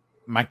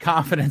 my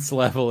confidence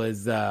level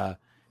is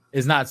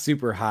not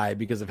super high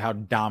because of how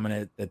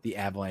dominant that the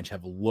Avalanche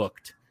have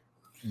looked,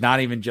 not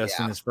even just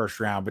in this first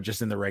round, but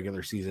just in the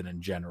regular season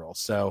in general.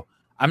 So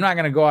I'm not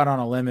going to go out on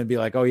a limb and be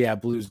like, oh yeah,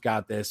 Blues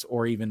got this,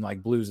 or even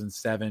like Blues in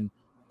 7.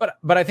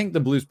 But I think the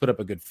Blues put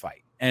up a good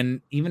fight. And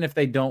even if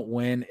they don't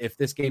win, if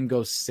this game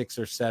goes 6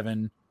 or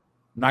 7,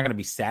 I'm not going to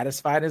be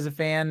satisfied as a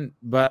fan,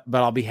 but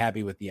I'll be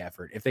happy with the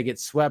effort. If they get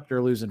swept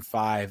or lose in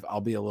 5,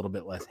 I'll be a little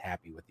bit less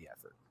happy with the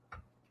effort.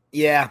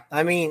 Yeah,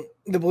 I mean,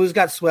 the Blues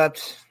got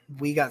swept.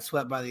 We got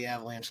swept by the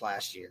Avalanche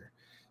last year.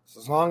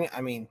 So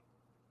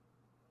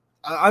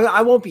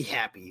I won't be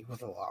happy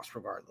with a loss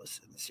regardless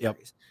in the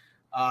series.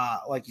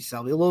 Yep. Like you said,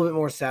 I'll be a little bit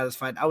more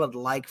satisfied. I would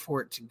like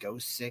for it to go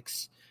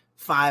 6.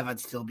 5, I'd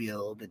still be a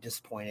little bit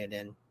disappointed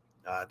in.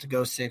 To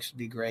go 6 would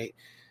be great.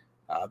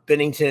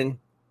 Binnington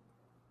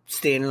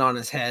standing on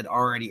his head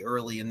already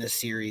early in this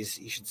series.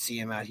 You should see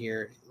him out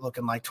here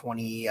looking like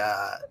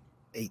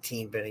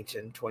 2018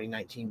 Binnington,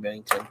 2019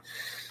 Binnington.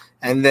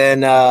 And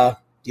then,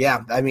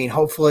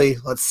 hopefully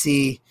let's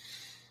see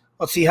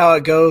how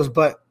it goes.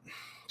 But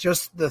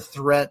just the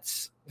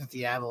threats that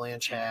the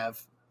Avalanche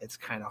have, it's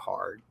kind of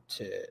hard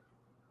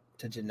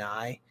to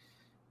deny.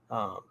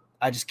 I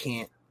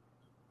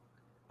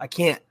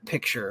can't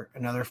picture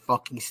another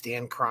fucking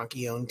Stan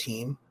Kroenke-owned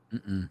team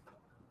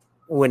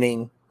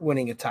winning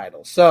a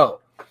title.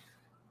 So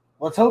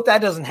let's hope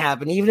that doesn't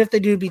happen. Even if they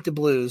do beat the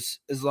Blues,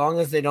 as long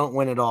as they don't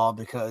win it all,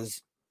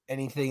 because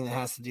anything that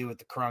has to do with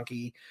the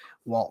Kroenke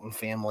Walton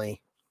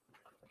family,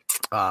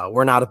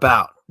 we're not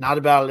about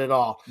it at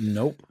all.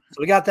 Nope. So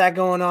we got that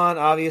going on.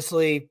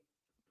 Obviously,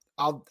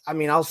 I'll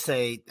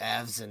say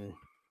Avs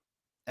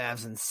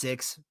in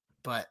 6,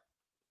 but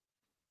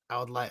I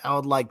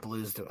would like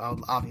Blues to. I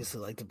would obviously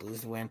like the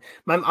Blues to win.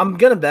 I'm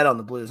gonna bet on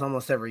the Blues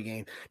almost every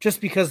game, just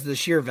because the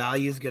sheer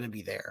value is gonna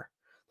be there.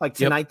 Like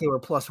tonight, They were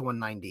plus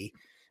 190,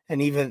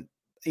 and even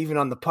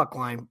on the puck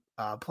line,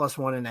 plus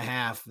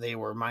 1.5, they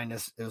were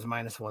minus. It was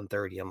minus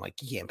 130. I'm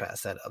like, you can't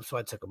pass that up, so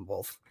I took them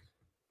both.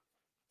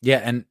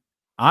 Yeah, and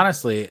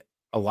honestly,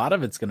 a lot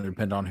of it's going to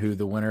depend on who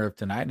the winner of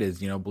tonight is.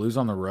 Blues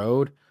on the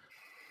road.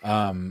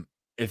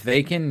 If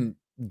they can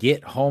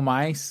get home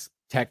ice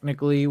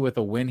technically with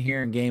a win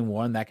here in game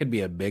 1, that could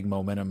be a big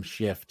momentum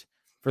shift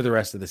for the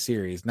rest of the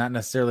series. Not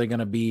necessarily going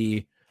to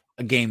be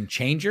a game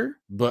changer,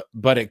 but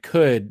it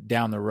could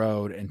down the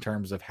road in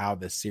terms of how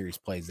this series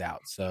plays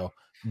out. So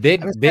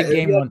big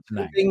game 1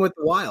 tonight. Thing with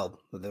the Wild.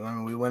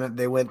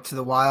 They went to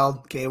the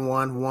Wild, game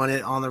 1, won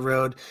it on the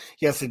road.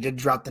 Yes, they did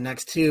drop the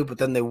next 2, but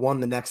then they won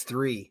the next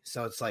 3.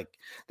 So it's like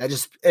that.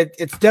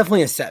 It's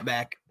definitely a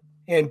setback.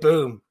 And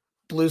boom,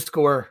 Blues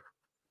score.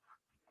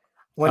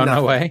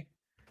 No way.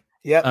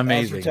 Yep,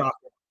 amazing.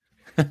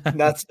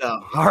 That's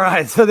no. All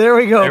right, so there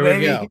we go, there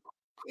baby.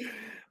 We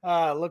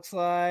go. Looks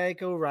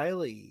like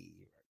O'Reilly.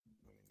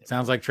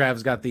 Sounds like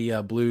Trav's got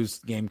the Blues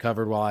game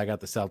covered while I got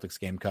the Celtics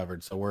game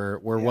covered. So we're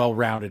well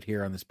rounded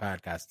here on this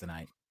podcast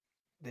tonight.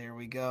 There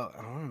we go.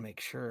 I want to make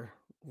sure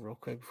real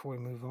quick before we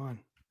move on.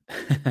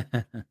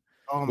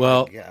 Oh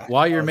well, my God.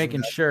 while you're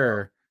making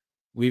sure,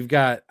 we've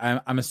got.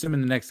 I'm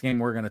assuming the next game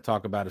we're going to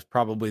talk about is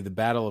probably the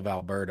Battle of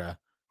Alberta.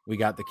 We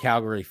got the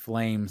Calgary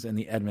Flames and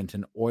the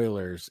Edmonton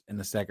Oilers in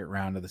the second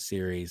round of the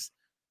series,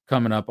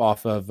 coming up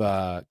off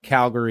of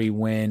Calgary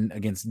win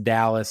against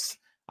Dallas.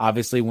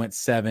 Obviously went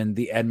 7.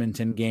 The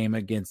Edmonton game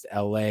against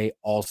LA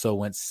also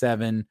went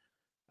 7.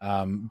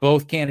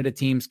 Both Canada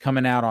teams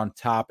coming out on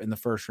top in the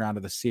first round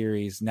of the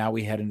series. Now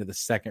we head into the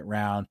second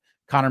round.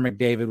 Connor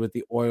McDavid with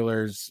the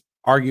Oilers,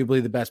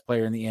 arguably the best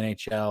player in the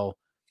NHL,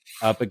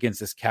 up against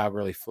this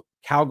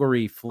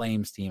Calgary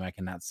Flames team. I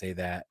cannot say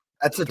that.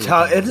 That's a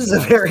tough. It is a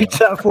very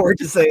tough word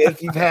to say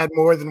if you've had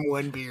more than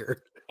one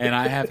beer. And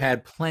I have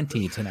had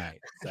plenty tonight.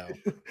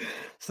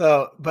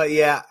 But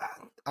yeah,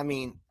 I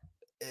mean,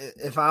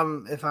 if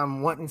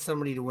I'm wanting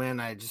somebody to win,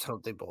 I just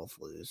hope they both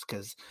lose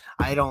because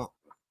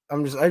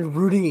I'm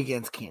rooting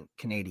against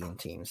Canadian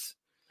teams,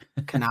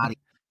 Canadians.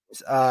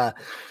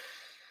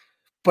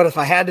 But if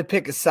I had to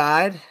pick a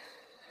side,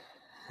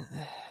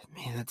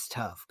 man, that's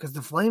tough because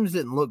the Flames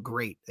didn't look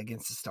great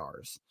against the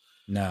Stars.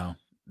 No,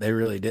 they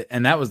really did.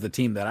 And that was the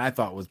team that I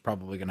thought was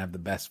probably going to have the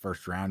best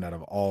first round out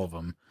of all of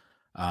them,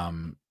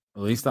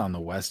 at least on the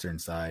Western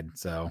side.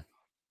 So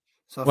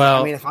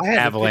if I had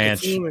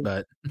Avalanche, to pick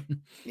a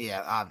team,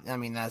 yeah, I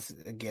mean, that's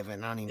a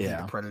given. I don't even think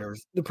the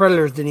Predators. The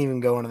Predators didn't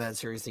even go into that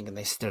series thinking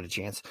they stood a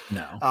chance.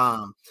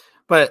 No.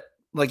 But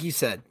like you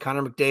said,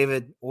 Connor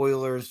McDavid,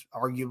 Oilers,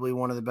 arguably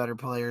one of the better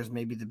players,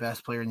 maybe the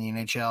best player in the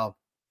NHL.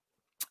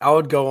 I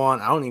would go on.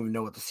 I don't even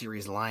know what the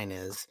series line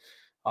is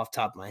off the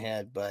top of my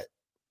head, but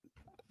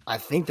I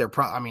think they're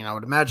I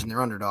would imagine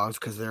they're underdogs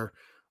because they're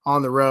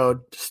on the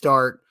road to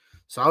start.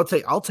 So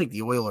I'll take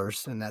the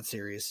Oilers in that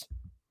series.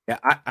 Yeah,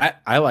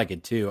 I like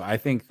it too. I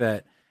think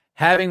that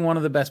having one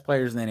of the best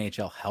players in the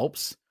NHL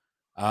helps.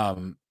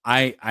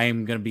 I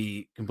am going to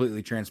be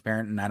completely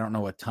transparent, and I don't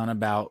know a ton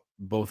about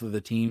both of the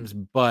teams,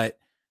 but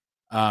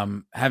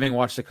having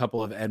watched a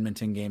couple of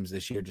Edmonton games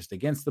this year just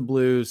against the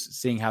Blues,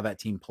 seeing how that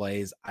team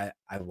plays, I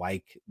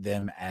like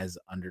them as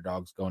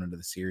underdogs going into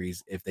the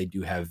series if they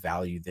do have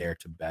value there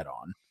to bet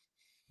on.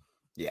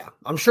 Yeah,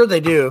 I'm sure they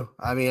do.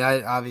 I mean,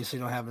 I obviously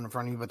don't have it in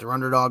front of me, but they're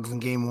underdogs in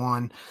game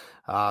 1.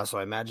 So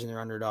I imagine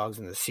they're underdogs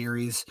in the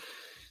series.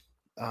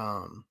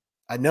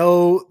 I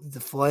know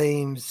the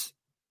Flames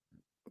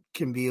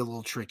can be a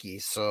little tricky,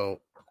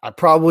 so I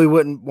probably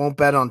won't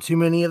bet on too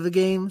many of the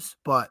games,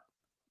 but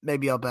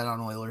maybe I'll bet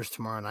on Oilers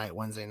tomorrow night,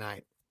 Wednesday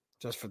night,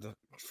 just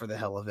for the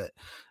hell of it.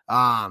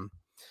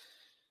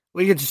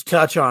 We could just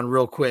touch on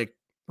real quick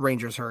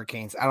Rangers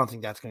Hurricanes. I don't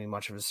think that's going to be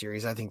much of a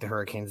series. I think the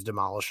Hurricanes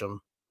demolish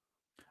them.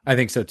 I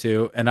think so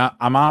too, and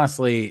I'm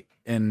honestly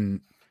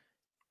in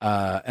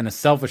a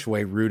selfish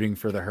way rooting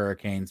for the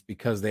Hurricanes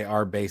because they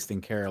are based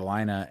in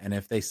Carolina, and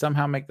if they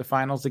somehow make the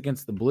finals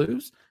against the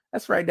Blues,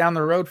 that's right down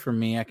the road for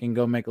me. I can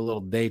go make a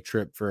little day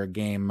trip for a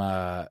game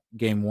 1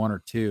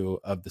 or 2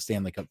 of the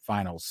Stanley Cup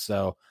Finals.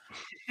 So,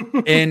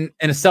 in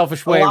a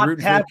selfish way,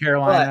 rooting for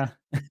Carolina,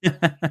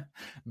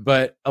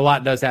 but a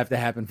lot does have to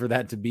happen for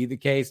that to be the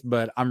case.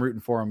 But I'm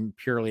rooting for them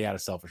purely out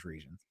of selfish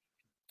reasons.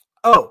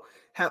 Oh.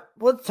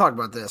 Let's talk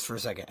about this for a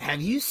second.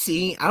 Have you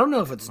seen, I don't know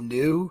if it's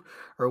new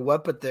or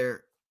what, but I'm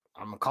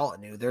going to call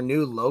it new. Their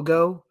new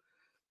logo,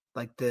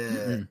 like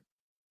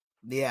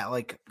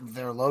like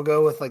their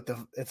logo with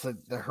it's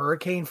like the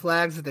hurricane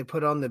flags that they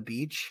put on the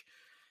beach.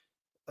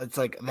 It's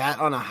like that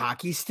on a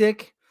hockey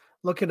stick.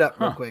 Look it up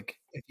real quick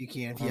if you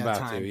can, if you have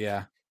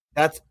time.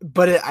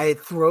 But it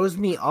throws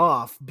me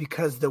off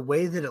because the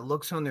way that it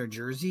looks on their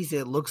jerseys,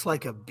 it looks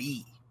like a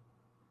bee.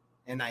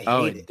 And I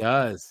hate it. It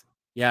does.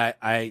 Yeah,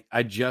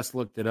 I just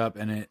looked it up,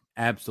 and it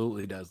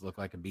absolutely does look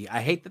like a bee.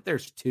 I hate that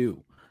there's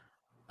 2,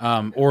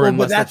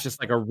 unless that's just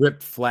like a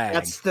ripped flag.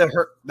 That's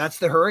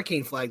the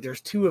hurricane flag.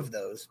 There's 2 of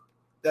those.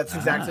 That's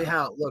exactly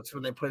how it looks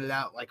when they put it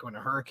out, like when a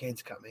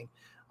hurricane's coming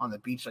on the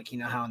beach. Like, you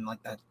know how in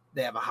like that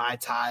they have a high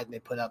tide and they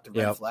put out the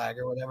red flag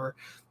or whatever.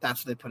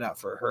 That's what they put out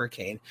for a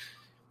hurricane.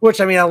 Which,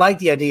 I mean, I like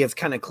the idea. It's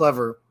kind of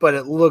clever, but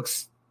it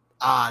looks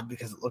odd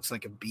because it looks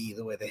like a bee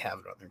the way they have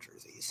it on their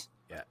jerseys.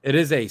 Yeah, it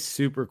is a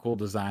super cool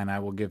design. I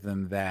will give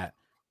them that,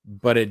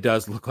 but it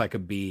does look like a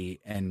bee,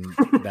 and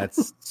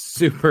that's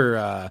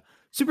super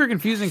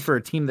confusing for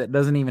a team that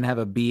doesn't even have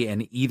a B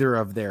in either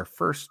of their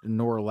first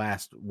nor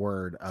last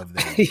word of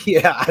them.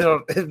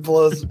 It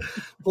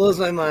blows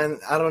my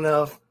mind. I don't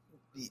know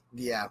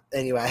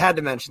anyway, I had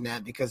to mention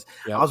that because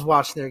I was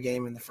watching their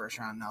game in the first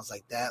round and I was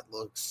like, that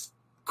looks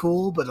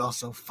cool, but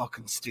also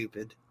fucking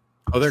stupid.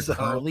 Oh, they're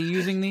currently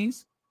using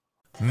these?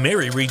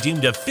 Mary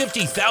redeemed a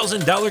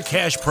 $50,000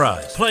 cash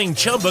prize playing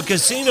Chumba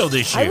Casino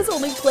this year. I was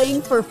only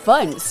playing for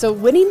fun, so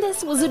winning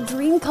this was a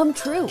dream come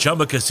true.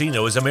 Chumba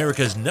Casino is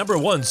America's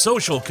 #1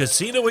 social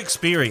casino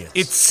experience.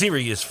 It's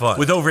serious fun.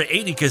 With over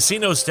 80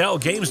 casino-style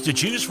games to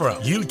choose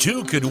from, you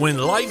too could win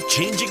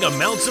life-changing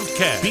amounts of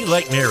cash. Be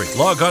like Mary.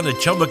 Log on to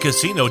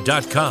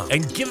ChumbaCasino.com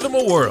and give them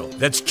a whirl.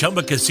 That's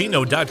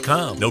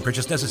ChumbaCasino.com. No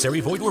purchase necessary.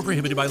 Void where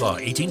prohibited by law.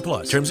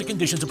 18+. Terms and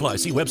conditions apply.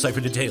 See website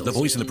for details. The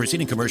voice in the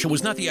preceding commercial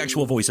was not the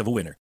actual voice of a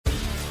winner.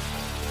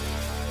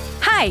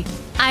 Hi,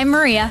 I'm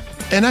Maria.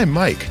 And I'm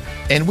Mike.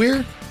 And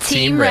we're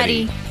Team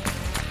Ready.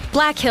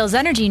 Black Hills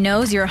Energy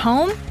knows your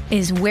home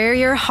is where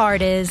your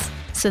heart is,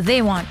 so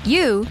they want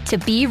you to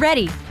be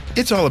ready.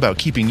 It's all about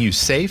keeping you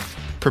safe,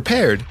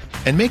 prepared,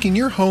 and making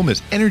your home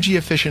as energy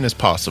efficient as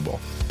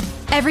possible.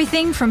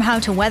 Everything from how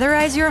to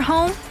weatherize your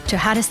home to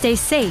how to stay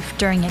safe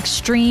during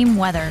extreme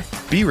weather.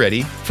 Be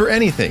ready for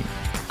anything.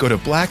 Go to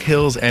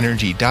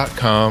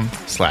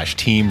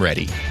blackhillsenergy.com/team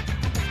ready.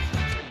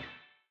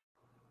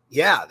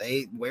 Yeah,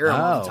 they wear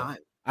them all the time.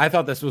 I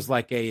thought this was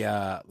like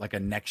a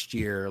next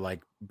year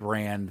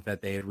brand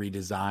that they had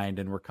redesigned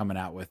and were coming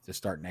out with to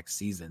start next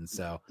season.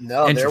 So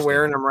no, they're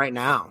wearing them right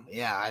now.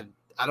 Yeah,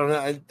 I don't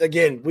know.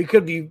 Again, we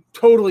could be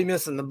totally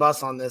missing the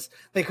bus on this.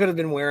 They could have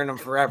been wearing them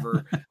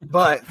forever,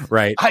 but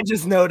right. I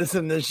just noticed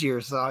them this year,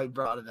 so I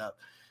brought it up.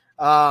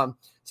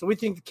 So we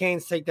think the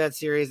Canes take that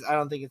series. I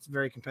don't think it's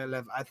very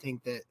competitive. I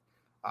think that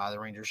the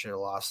Rangers should have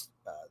lost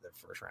their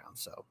first round.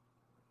 So,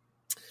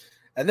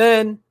 and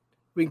then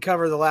we can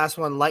cover the last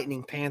one,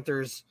 Lightning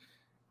Panthers.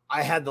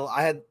 I had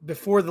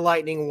before the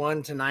Lightning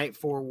won tonight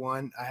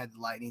 4-1. I had the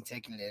Lightning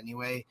taking it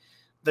anyway.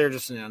 They're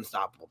just an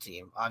unstoppable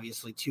team.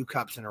 Obviously, 2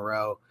 cups in a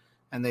row,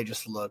 and they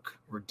just look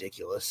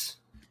ridiculous.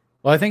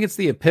 Well, I think it's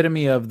the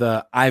epitome of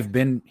the I've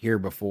been here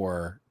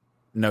before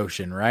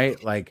notion,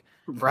 right?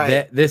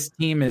 Right. This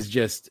team is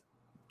just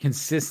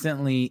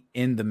consistently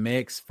in the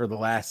mix for the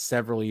last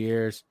several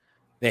years.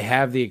 They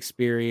have the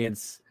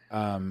experience.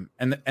 And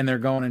they're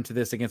going into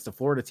this against a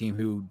Florida team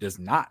who does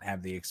not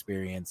have the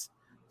experience.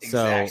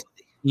 Exactly. So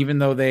even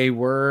though they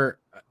were,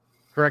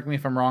 correct me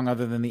if I'm wrong,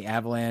 other than the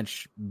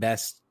Avalanche,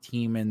 best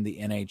team in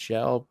the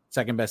NHL,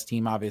 second best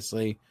team,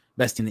 obviously,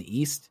 best in the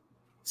East.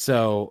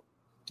 So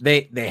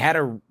they had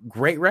a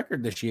great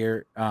record this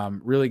year,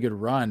 really good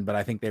run, but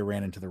I think they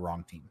ran into the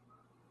wrong team.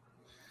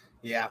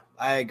 Yeah,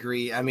 I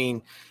agree. I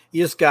mean,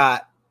 you just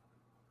got,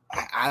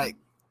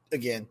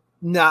 again,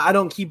 no, I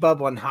don't keep up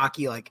on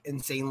hockey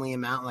insanely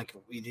amount like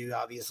we do,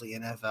 obviously,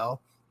 NFL.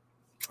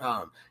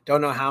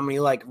 Don't know how many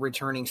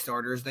returning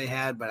starters they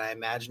had, but I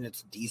imagine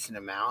it's a decent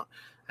amount.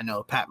 I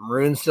know Pat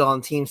Maroon's still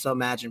on the team, so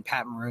imagine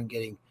Pat Maroon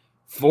getting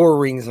 4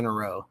 rings in a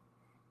row.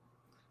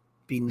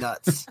 Be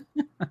nuts.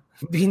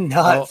 Be nuts.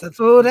 Well, that's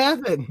what would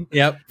happen.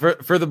 Yep.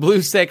 For the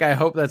Blues' sake, I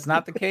hope that's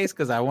not the case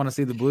because I want to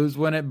see the Blues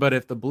win it. But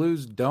if the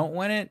Blues don't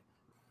win it,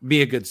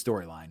 be a good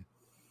storyline.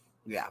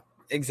 Yeah,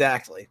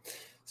 exactly.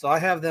 So I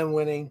have them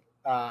winning.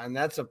 And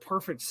that's a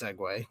perfect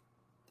segue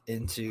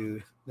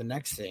into the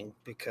next thing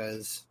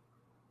because,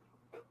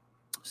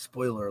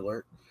 spoiler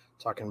alert,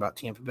 talking about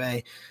Tampa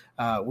Bay,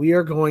 we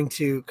are going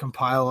to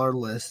compile our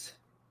list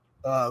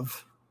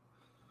of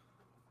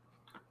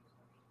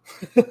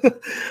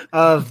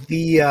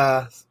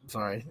the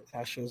sorry,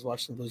 Ashley was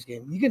watching the Blues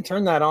game. You can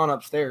turn that on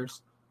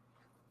upstairs.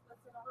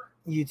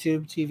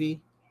 YouTube TV.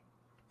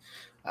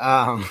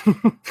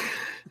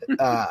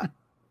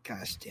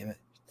 Gosh damn it.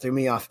 Threw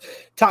me off.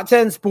 Top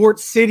 10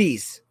 sports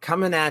cities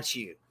coming at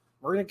you.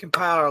 We're going to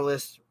compile our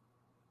list.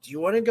 Do you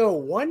want to go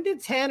 1 to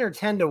 10 or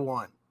 10 to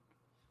 1?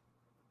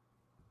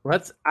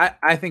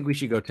 I think we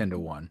should go 10 to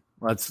 1.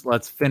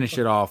 Let's finish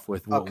it off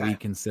with what we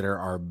consider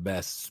our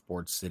best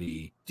sports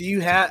city. Do you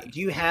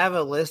have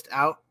a list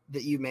out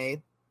that you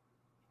made?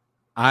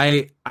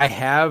 I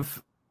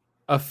have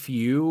a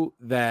few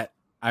that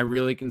I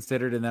really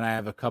considered, and then I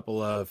have a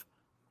couple of,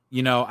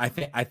 I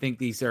think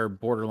these are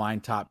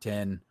borderline top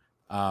 10.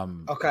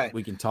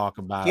 We can talk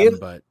about them,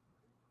 but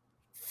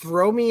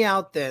throw me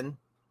out then.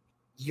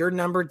 You're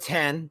number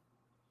 10,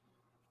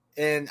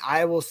 and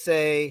I will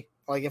say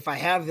if I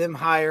have them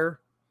higher,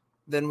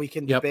 then we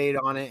can debate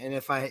on it. And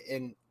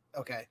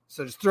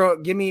so just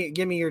give me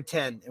your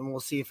 10, and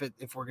we'll see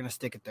if we're gonna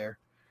stick it there.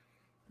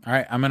 All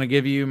right, I'm gonna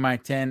give you my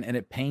 10, and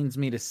it pains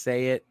me to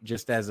say it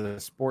just as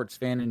a sports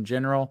fan in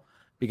general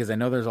because I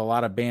know there's a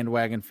lot of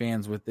bandwagon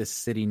fans with this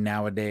city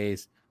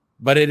nowadays,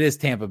 but it is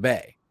Tampa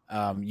Bay.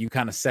 You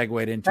kind of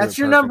segued into that's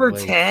your number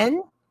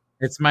 10.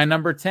 It's my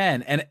number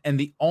 10, and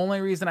the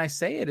only reason I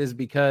say it is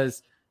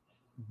because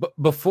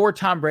before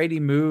Tom Brady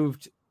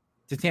moved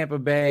to Tampa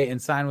Bay and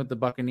signed with the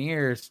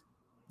Buccaneers,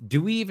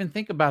 do we even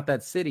think about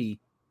that city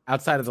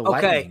outside of the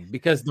Lightning?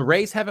 Because the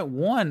Rays haven't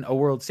won a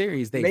World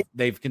Series.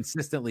 They've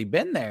consistently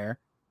been there,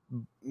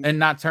 and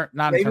not in terms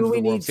of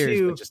the World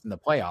Series, but just in the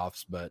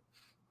playoffs. But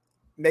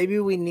maybe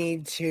we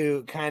need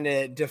to kind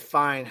of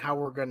define how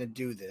we're going to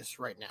do this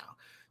right now.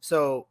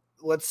 So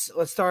let's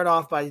start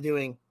off by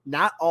doing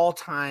not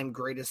all-time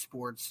greatest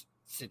sports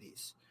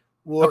cities.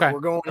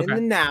 We're going in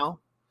the now.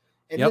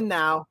 The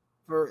now,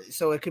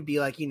 so it could be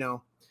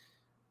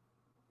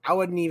I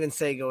wouldn't even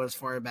say go as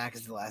far back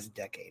as the last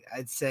decade.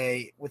 I'd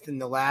say within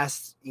the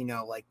last,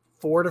 like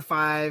 4 to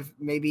 5,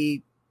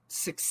 maybe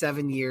 6,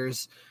 7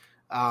 years.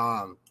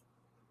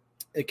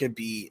 It could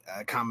be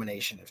a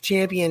combination of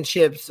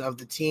championships of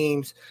the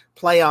teams,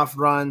 playoff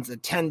runs,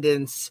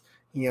 attendance,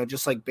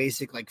 just like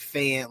basic like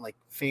fan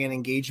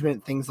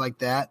engagement, things like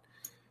that.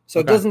 So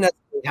It doesn't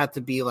necessarily have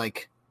to be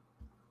like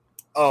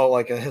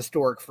a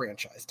historic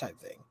franchise type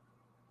thing.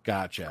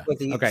 Gotcha.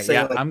 Okay,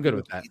 yeah, I'm good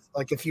with that.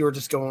 Like if you were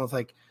just going with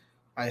like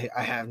I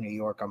have New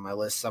York on my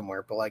list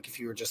somewhere, but like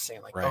if you were just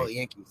saying like, the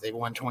Yankees, they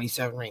won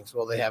 27 rings.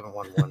 Well, they haven't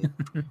won one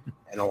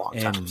in a long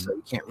time, so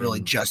you can't really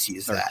just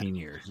use 13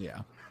 years, yeah.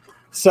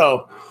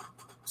 So,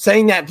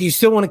 saying that, do you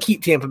still want to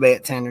keep Tampa Bay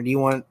at 10, or do you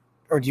want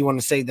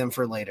to save them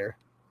for later?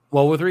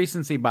 Well, with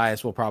recency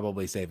bias, we'll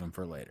probably save them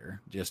for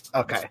later. Just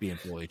being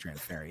fully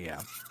transparent, yeah.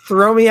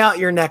 Throw me out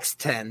your next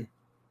 10.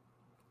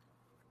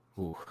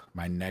 Ooh,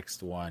 my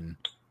next one.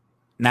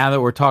 Now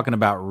that we're talking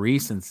about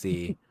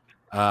recency,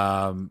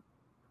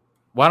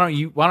 why don't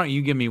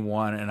you give me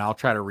one, and I'll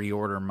try to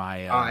reorder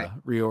mine.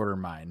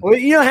 Well,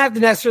 you don't have to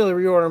necessarily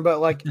reorder them,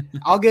 but like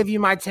I'll give you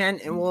my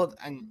 10,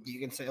 and you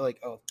can say like,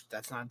 oh,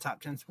 that's not a top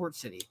 10 sports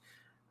city.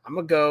 I'm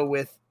gonna go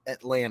with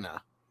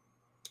Atlanta.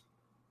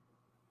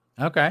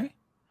 Okay.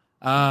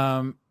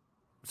 So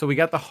we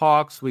got the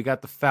Hawks, we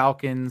got the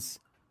Falcons,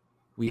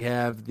 we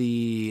have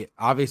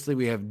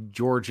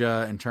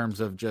Georgia in terms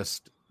of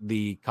just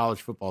the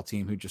college football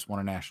team who just won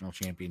a national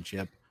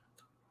championship.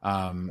 Who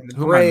am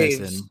I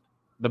missing?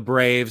 The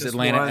Braves,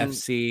 Atlanta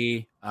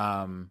FC.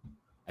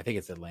 I think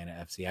it's Atlanta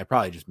FC. I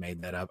probably just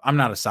made that up. I'm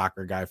not a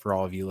soccer guy for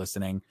all of you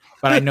listening,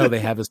 but I know they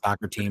have a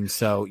soccer team,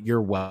 so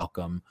you're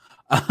welcome.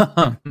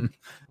 But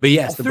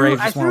yes, the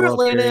Braves just won a World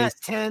Atlanta Series.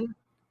 At 10.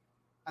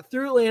 I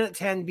threw Atlanta at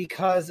 10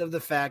 because of the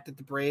fact that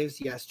the Braves,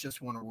 yes,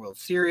 just won a World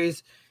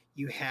Series.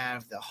 You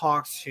have the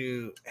Hawks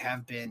who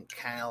have been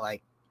kind of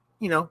like,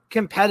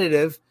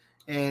 competitive,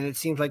 and it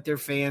seems like their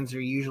fans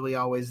are usually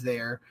always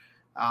there.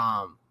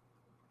 And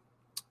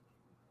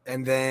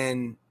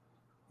then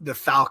the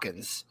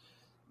Falcons.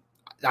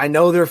 I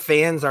know their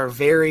fans are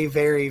very,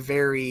 very,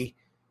 very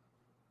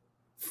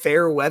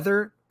fair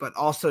weather, but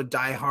also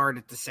die hard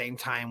at the same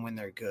time when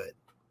they're good.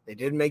 They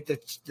did make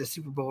the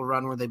Super Bowl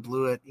run where they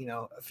blew it,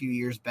 a few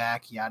years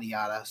back, yada,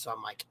 yada. So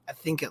I'm like, I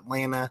think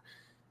Atlanta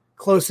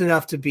close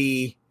enough to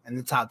be in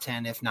the top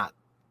 10, if not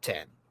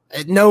 10.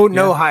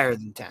 No higher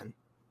than 10.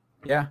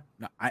 Yeah,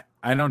 no,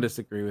 I don't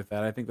disagree with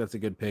that. I think that's a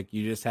good pick.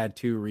 You just had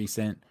 2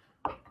 recent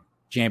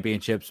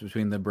championships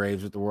between the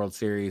Braves with the World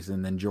Series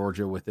and then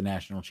Georgia with the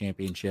national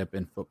championship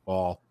in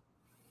football.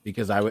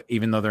 Because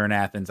even though they're in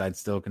Athens, I'd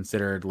still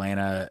consider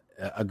Atlanta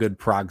a good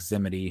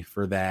proximity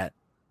for that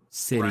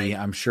city. Right.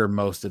 I'm sure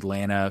most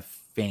Atlanta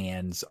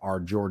fans are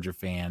Georgia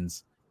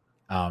fans.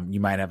 You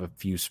might have a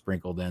few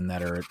sprinkled in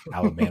that are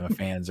Alabama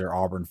fans or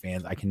Auburn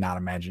fans. I cannot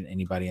imagine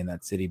anybody in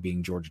that city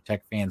being Georgia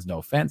Tech fans. No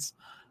offense.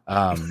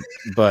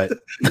 But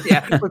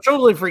yeah, we're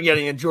totally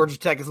forgetting that Georgia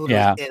Tech is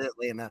literally in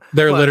Atlanta.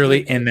 They're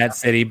literally in that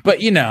city, but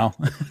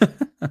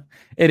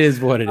it is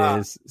what it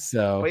is.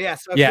 So, I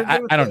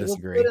don't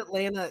disagree. We'll put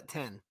Atlanta at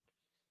 10.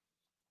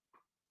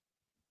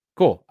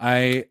 Cool.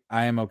 I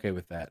am okay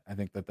with that. I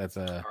think that's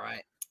all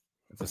right.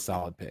 That's a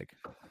solid pick.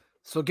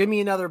 So give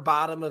me another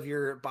bottom of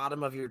your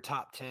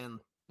top 10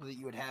 that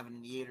you would have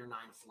in the 8 or 9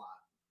 slot.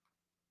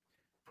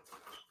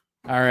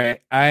 All right.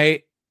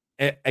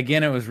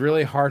 Again, it was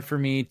really hard for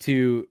me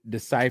to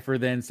decipher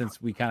then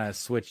since we kind of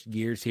switched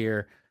gears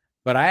here,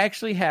 but I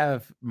actually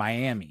have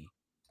Miami,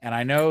 and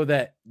I know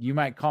that you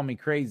might call me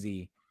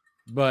crazy,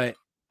 but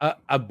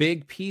a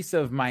big piece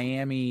of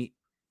Miami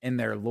and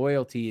their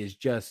loyalty is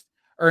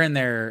in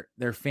their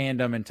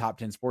fandom in top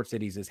 10 sports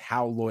cities is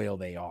how loyal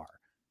they are.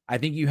 I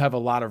think you have a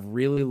lot of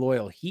really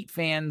loyal Heat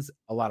fans,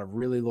 a lot of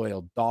really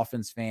loyal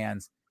Dolphins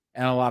fans,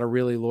 and a lot of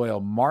really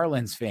loyal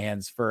Marlins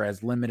fans for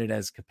as limited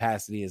as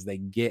capacity as they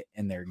get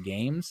in their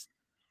games.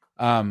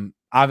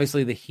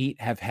 Obviously, the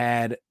Heat have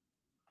had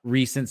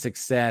recent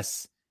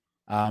success,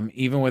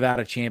 even without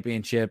a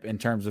championship, in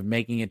terms of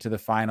making it to the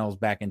finals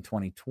back in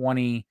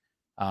 2020.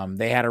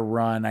 They had a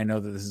run. I know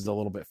that this is a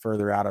little bit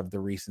further out of the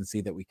recency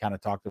that we kind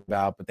of talked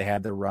about, but they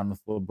had their run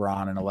with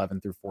LeBron in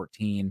 11 through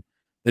 14.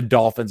 The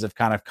Dolphins have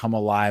kind of come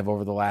alive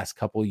over the last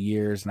couple of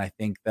years, and I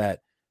think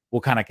that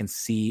we'll kind of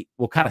see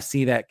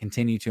that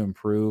continue to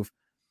improve.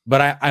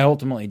 But I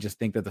ultimately just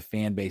think that the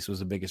fan base was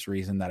the biggest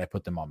reason that I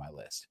put them on my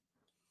list.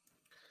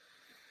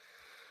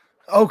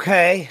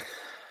 Okay.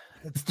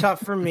 It's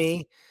tough for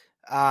me.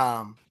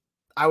 I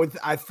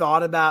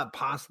thought about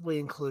possibly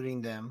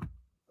including them.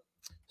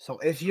 So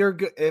if you're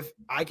good,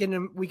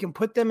 we can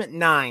put them at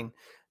 9.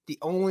 The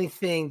only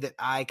thing that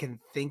I can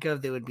think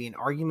of that would be an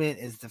argument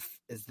is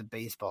the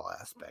baseball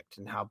aspect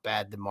and how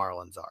bad the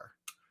Marlins are.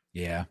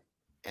 Yeah.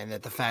 And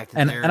that the fact that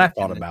and I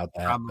thought about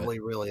that probably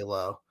really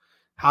low.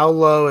 How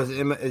low is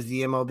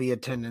the MLB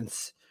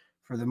attendance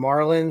for the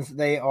Marlins?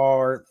 They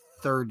are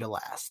 3rd to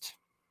last.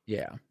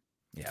 Yeah.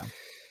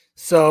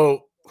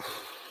 So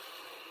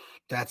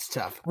that's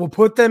tough. We'll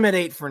put them at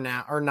 8 for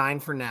now, or 9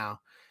 for now.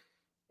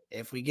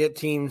 if we get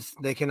teams,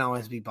 they can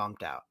always be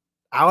bumped out.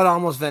 I would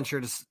almost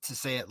venture to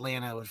say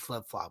Atlanta would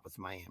flip flop with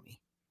Miami.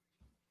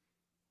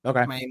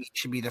 Okay. Miami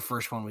should be the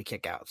first one we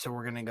kick out. So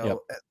we're going to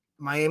go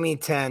Miami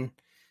 10,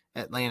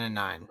 Atlanta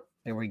 9.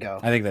 There we go.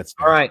 I think that's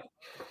fair. All right.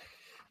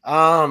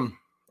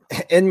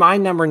 In my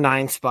number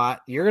 9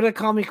 spot, you're going to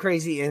call me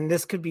crazy, and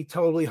this could be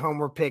totally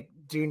homer pick.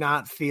 Do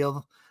not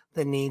feel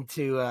the need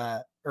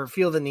to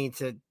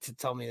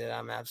tell me that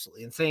I'm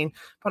absolutely insane.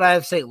 But I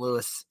have St.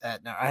 Louis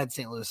I had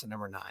St. Louis at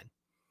number 9.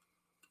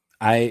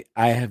 I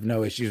have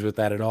no issues with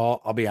that at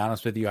all. I'll be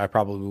honest with you. I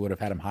probably would have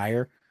had him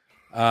higher.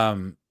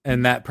 And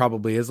that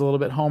probably is a little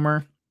bit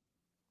homer.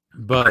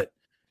 But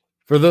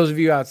for those of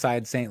you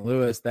outside St.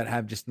 Louis that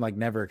have just like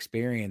never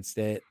experienced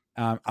it,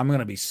 I'm going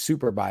to be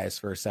super biased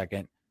for a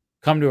second.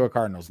 Come to a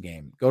Cardinals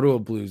game, go to a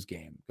Blues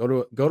game,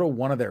 go to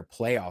one of their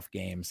playoff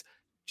games.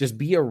 Just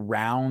be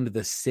around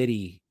the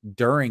city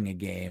during a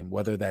game,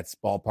 whether that's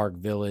Ballpark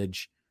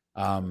Village,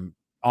 on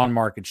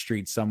Market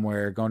Street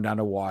somewhere, going down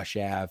to Wash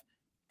Ave,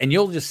 and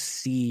you'll just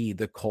see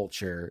the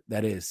culture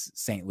that is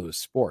St. Louis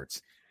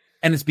sports.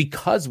 And it's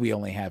because we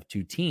only have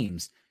 2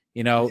 teams.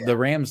 You know, the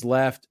Rams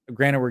left.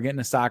 Granted, we're getting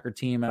a soccer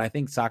team, and I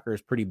think soccer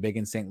is pretty big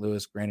in St.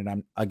 Louis. Granted,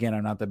 I'm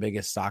not the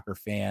biggest soccer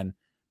fan,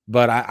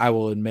 but I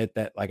will admit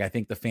that, like, I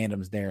think the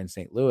fandom's there in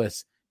St.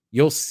 Louis.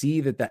 You'll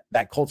see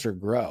that culture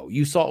grow.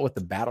 You saw it with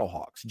the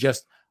Battlehawks,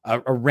 just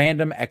a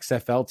random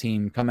XFL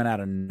team coming out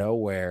of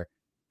nowhere,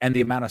 and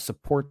the amount of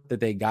support that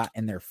they got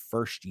in their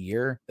first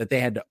year, that they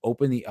had to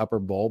open the upper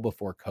bowl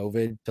before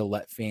COVID to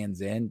let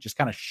fans in, just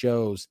kind of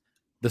shows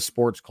the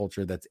sports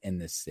culture that's in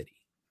this city.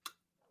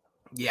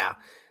 Yeah.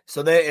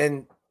 So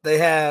they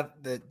have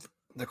the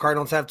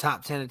Cardinals have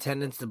top 10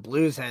 attendance. The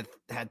Blues had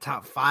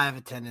top 5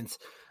 attendance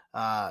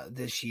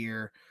this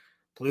year.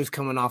 Blues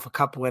coming off a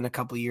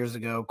couple years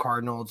ago.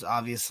 Cardinals,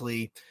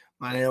 obviously,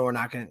 I know we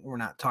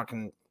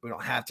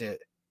don't have to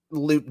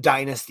loop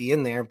dynasty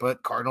in there,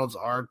 but Cardinals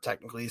are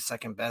technically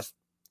second best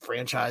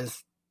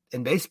franchise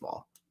in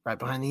baseball, right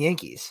behind the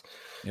Yankees.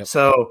 Yep.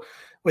 So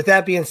with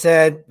that being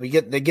said, they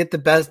get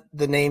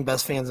the name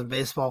best fans in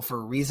baseball for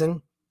a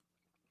reason.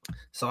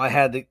 So I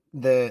had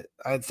I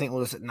had St.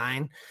 Louis at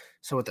 9.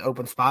 So with the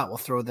open spot, we'll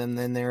throw them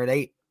in there at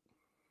 8.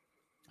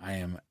 I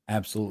am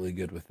absolutely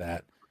good with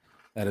that.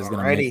 That is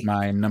going to make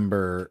my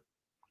number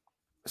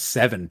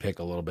 7 pick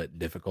a little bit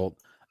difficult.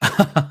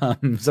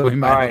 So we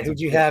might. All right, who'd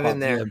you have in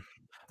there?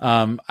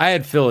 I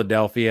had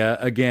Philadelphia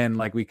again,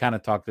 like we kind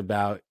of talked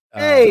about.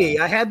 Hey,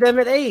 I had them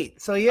at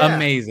 8. So yeah,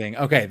 amazing.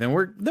 Okay, then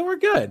we're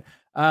good.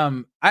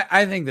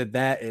 I think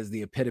that is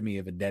the epitome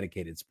of a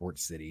dedicated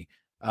sports city.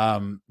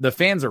 The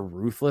fans are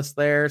ruthless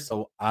there,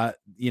 so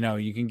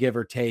you can give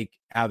or take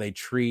how they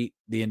treat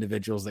the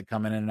individuals that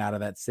come in and out of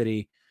that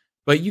city.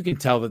 But you can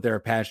tell that they're a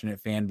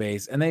passionate fan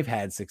base, and they've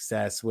had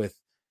success with,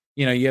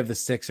 you have the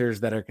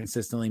Sixers that are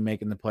consistently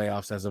making the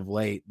playoffs as of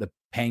late. The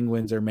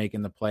Penguins are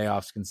making the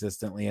playoffs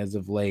consistently as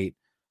of late.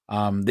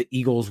 The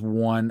Eagles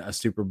won a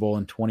Super Bowl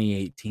in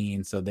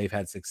 2018, so they've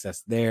had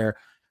success there.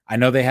 I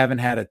know they haven't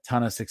had a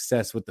ton of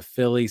success with the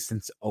Phillies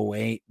since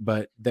 2008,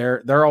 but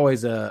they're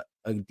always a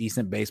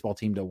decent baseball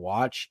team to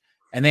watch,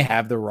 and they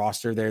have the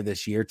roster there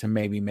this year to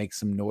maybe make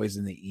some noise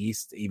in the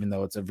East, even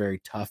though it's a very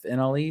tough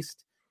NL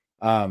East.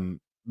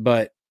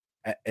 But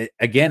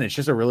again, it's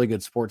just a really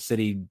good sports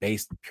city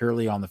based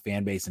purely on the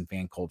fan base and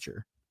fan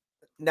culture.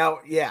 Now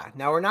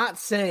we're not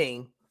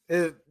saying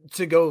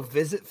to go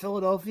visit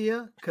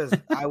Philadelphia, because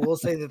I will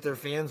say that their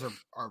fans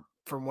are,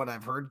 from what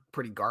I've heard,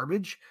 pretty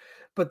garbage,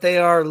 but they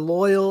are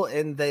loyal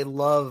and they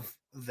love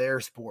their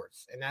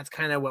sports. And that's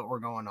kind of what we're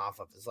going off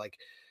of, is like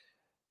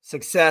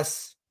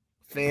success,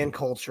 fan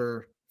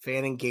culture,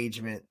 fan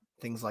engagement,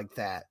 things like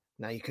that.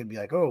 Now you could be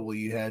like, oh, well,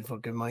 you had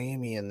fucking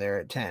Miami in there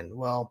at 10.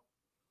 Well,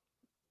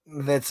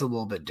 that's a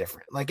little bit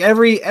different. Like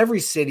every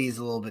city is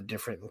a little bit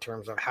different in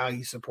terms of how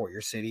you support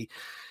your city.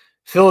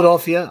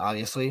 Philadelphia,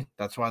 obviously,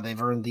 that's why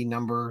they've earned the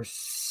number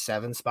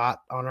 7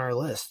 spot on our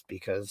list,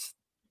 because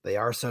they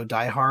are so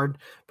diehard.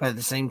 But at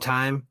the same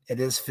time, it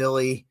is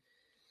Philly.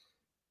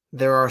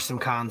 There are some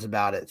cons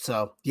about it.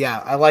 So yeah,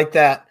 I like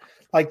that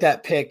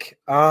pick.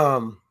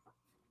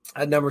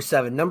 At number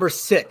 7, number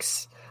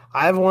 6,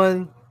 I have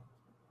one.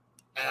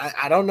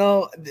 I don't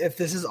know if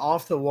this is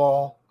off the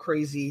wall,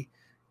 crazy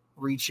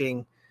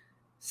reaching.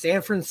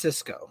 San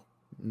Francisco.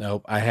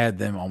 Nope. I had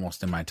them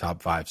almost in my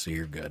top 5, so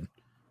you're good.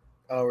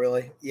 Oh,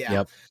 really? Yeah.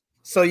 Yep.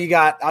 So you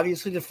got,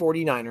 obviously, the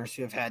 49ers,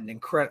 who have had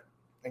an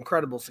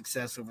incredible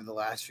success over the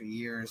last few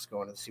years,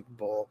 going to the Super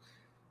Bowl,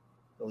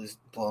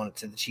 blowing it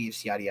to the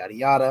Chiefs, yada, yada,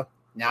 yada.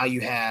 Now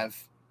you have,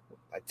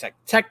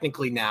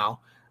 technically now,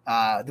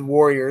 the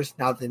Warriors,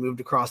 now that they moved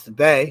across the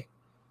bay,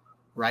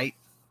 right?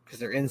 Because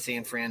they're in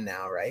San Fran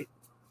now, right?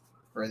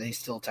 Or are they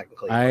still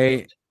technically?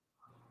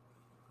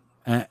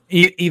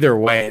 Either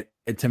way,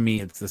 to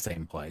me, it's the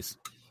same place.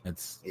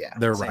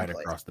 They're right place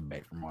across the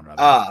bay from one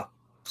another.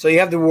 So you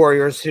have the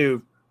Warriors,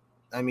 who,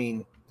 I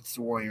mean, it's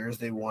the Warriors.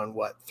 They won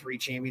 3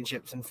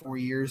 championships in 4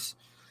 years,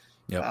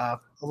 a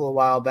little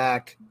while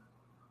back,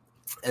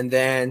 and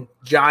then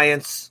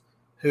Giants,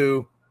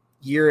 who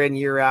year in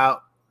year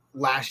out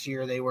last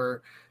year they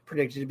were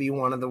predicted to be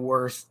one of the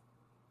worst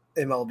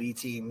MLB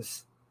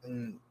teams,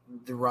 and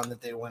the run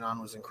that they went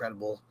on was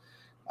incredible.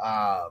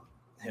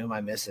 Who am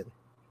I missing?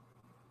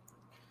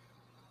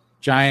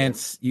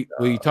 Giants.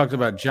 You talked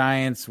about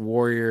Giants,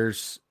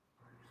 Warriors,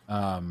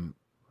 49ers.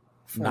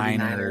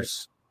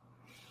 Niners.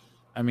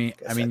 I mean,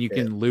 you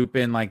can loop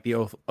in like the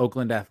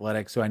Oakland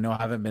Athletics, who I know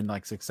haven't been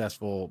like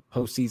successful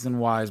postseason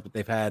wise, but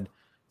they've had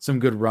some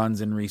good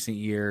runs in recent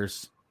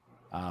years.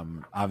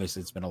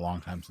 Obviously, it's been a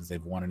long time since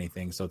they've won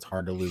anything, so it's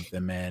hard to loop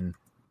them in.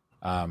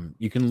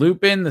 You can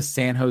loop in the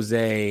San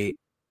Jose,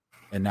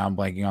 and now I'm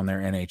blanking on their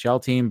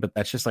NHL team, but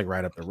that's just like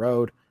right up the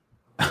road.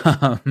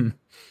 The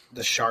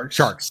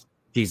Sharks.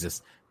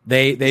 Jesus.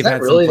 They've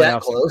had really some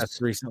that playoff close?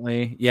 success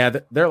recently. Yeah,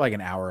 they're like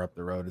an hour up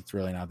the road. It's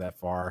really not that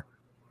far.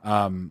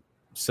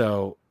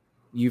 So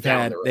they've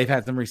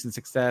had some recent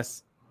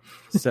success.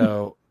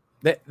 So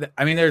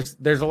I mean,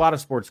 there's a lot of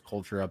sports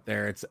culture up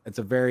there. It's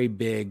a very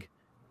big,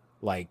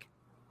 like,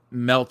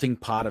 melting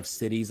pot of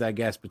cities, I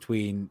guess,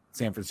 between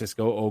San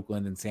Francisco,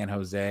 Oakland, and San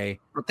Jose.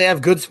 But they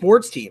have good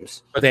sports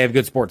teams.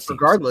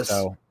 Regardless.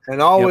 So,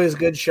 and always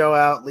good show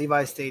out.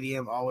 Levi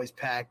Stadium, always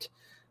packed.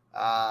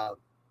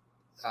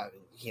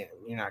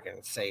 You're not going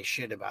to say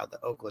shit about the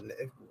Oakland.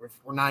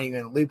 We're not even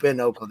going to loop in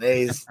Oakland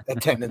A's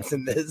attendance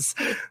in this.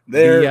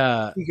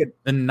 The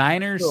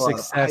Niners'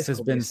 success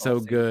has been so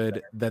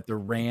good that the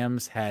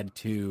Rams had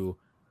to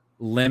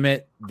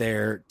limit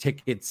their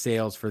ticket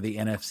sales for the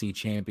NFC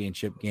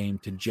Championship game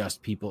to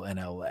just people in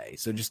LA.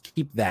 So just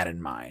keep that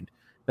in mind,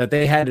 that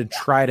they had to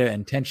try to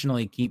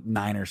intentionally keep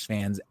Niners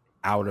fans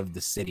out of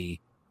the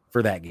city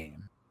for that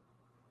game.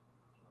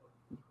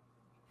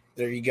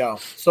 There you go.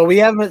 So we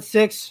have them at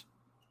 6.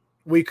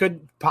 We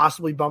could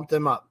possibly bump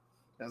them up.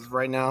 As of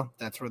right now,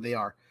 that's where they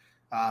are.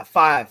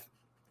 5.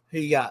 Who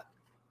you got?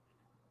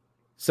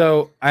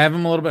 So I have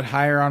them a little bit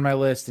higher on my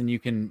list, and you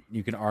can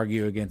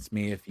argue against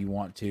me if you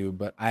want to,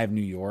 but I have New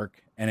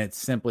York, and it's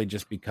simply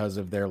just because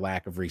of their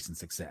lack of recent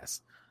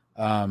success.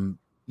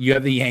 You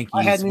have the Yankees.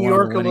 I had New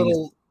York a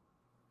little.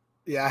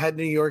 Yeah, I had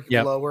New York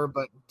lower,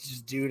 but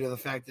just due to the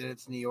fact that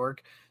it's New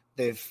York,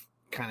 they've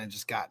kind of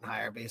just gotten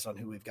higher based on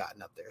who we've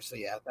gotten up there. So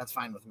yeah, that's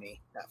fine with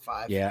me at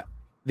 5. Yeah.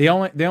 The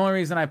only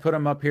reason I put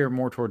them up here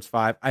more towards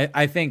 5,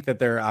 I think that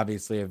they're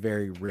obviously a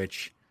very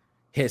rich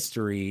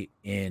history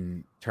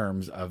in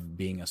terms of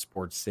being a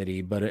sports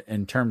city, but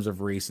in terms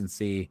of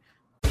recency.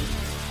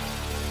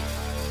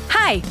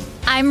 Hi,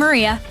 I'm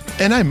Maria.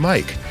 And I'm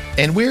Mike.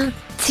 And we're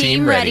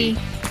Team Ready.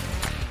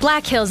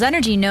 Black Hills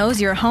Energy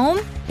knows your home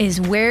is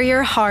where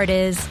your heart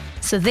is,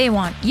 so they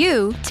want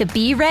you to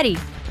be ready.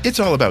 It's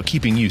all about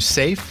keeping you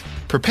safe,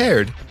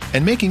 prepared,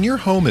 and making your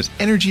home as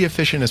energy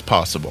efficient as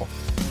possible.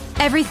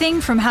 Everything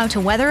from how to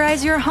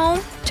weatherize your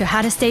home to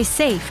how to stay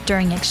safe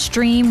during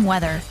extreme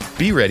weather.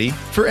 Be ready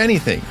for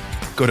anything.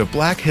 Go to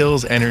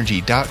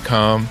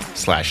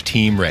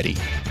blackhillsenergy.com/team ready.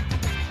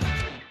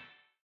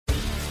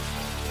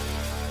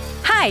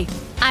 Hi,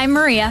 I'm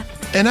Maria.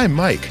 And I'm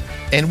Mike.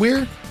 And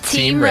we're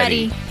Team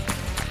Ready.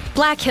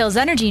 Black Hills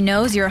Energy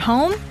knows your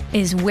home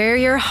is where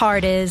your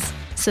heart is,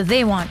 so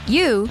they want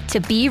you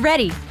to be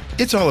ready.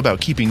 It's all about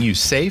keeping you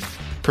safe,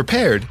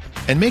 prepared,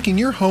 and making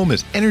your home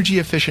as energy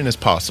efficient as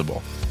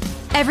possible.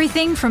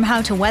 Everything from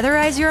how to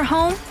weatherize your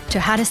home to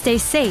how to stay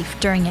safe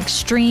during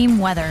extreme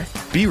weather.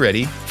 Be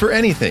ready for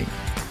anything.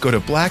 Go to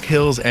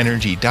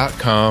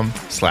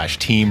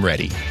blackhillsenergy.com/team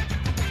ready.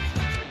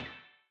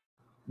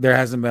 There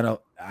hasn't been I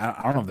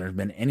don't know if there's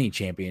been any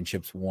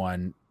championships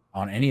won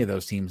on any of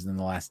those teams in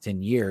the last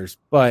 10 years,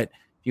 but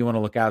if you want to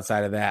look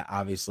outside of that,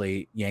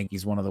 obviously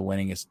Yankees, one of the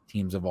winningest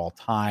teams of all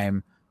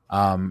time.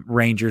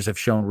 Rangers have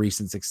shown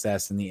recent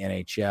success in the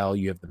NHL.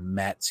 You have the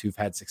Mets, who've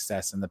had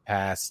success in the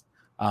past.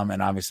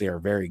 And obviously are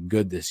very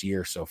good this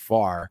year so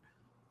far.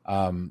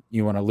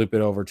 You want to loop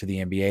it over to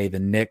the NBA. The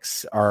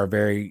Knicks are a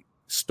very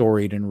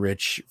storied and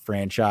rich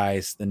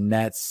franchise. The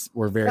Nets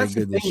were very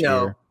good this year.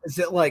 Though, is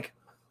it like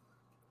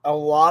a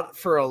lot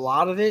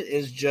of it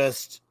is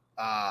just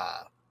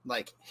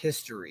like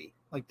history,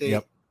 like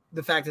the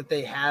fact that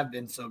they have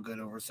been so good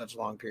over such a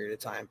long period of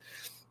time.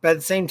 But at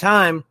the same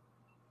time,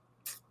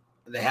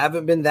 they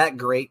haven't been that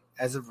great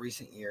as of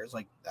recent years.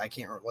 Like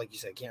you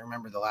said, can't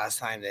remember the last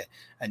time that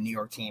a New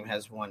York team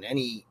has won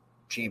any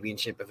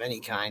championship of any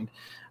kind.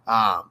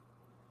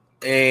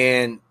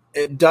 And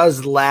it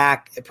does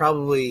lack, it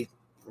probably,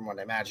 from what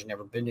I imagine,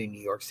 never been to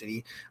New York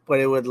City, but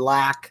it would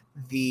lack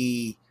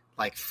the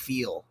like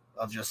feel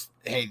of just,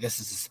 hey, this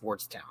is a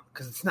sports town.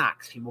 Because it's not.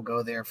 Cause people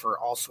go there for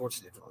all sorts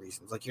of different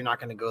reasons. Like, you're not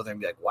going to go there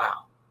and be like,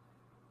 wow,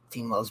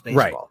 team loves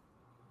baseball. Right.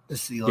 The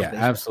city loves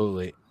baseball.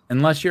 Absolutely.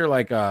 Unless you're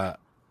like a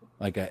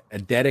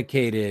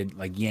dedicated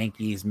like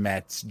Yankees,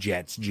 Mets,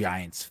 Jets,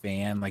 Giants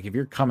fan. Like if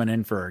you're coming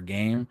in for a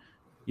game,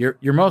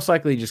 you're most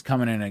likely just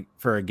coming in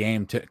for a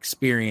game to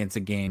experience a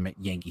game at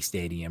Yankee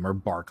Stadium or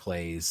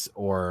Barclays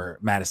or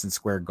Madison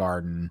Square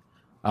Garden.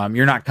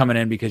 You're not coming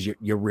in because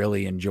you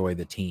really enjoy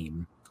the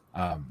team.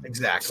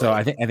 Exactly. So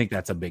I think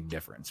that's a big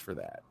difference for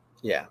that.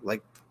 Yeah,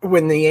 like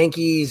when the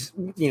Yankees,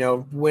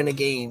 win a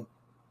game,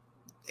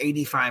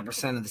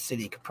 85% of the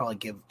city could probably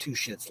give two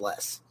shits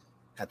less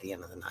at the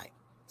end of the night.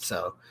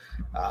 So,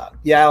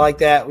 I like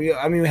that. We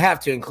have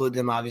to include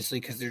them, obviously,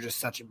 because they're just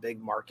such a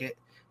big market.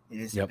 It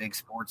is a big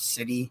sports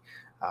city.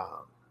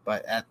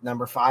 But at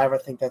number 5, I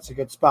think that's a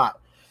good spot.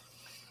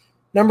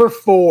 Number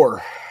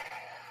 4.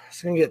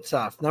 It's going to get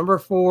tough. Number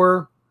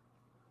 4,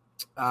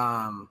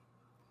 I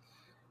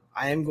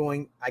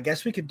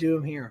guess we could do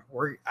them here.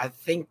 I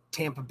think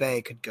Tampa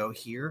Bay could go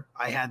here.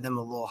 I had them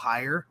a little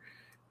higher.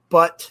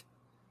 But,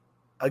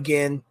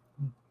 again,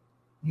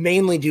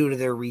 mainly due to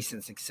their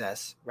recent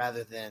success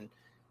rather than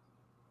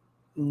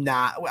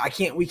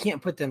we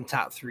can't put them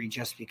top 3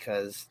 just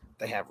because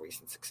they have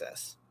recent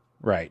success.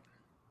 Right.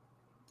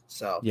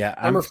 So, yeah,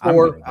 number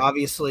 4,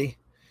 obviously,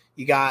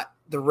 you got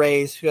the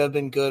Rays, who have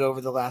been good over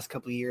the last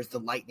couple of years, the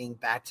Lightning,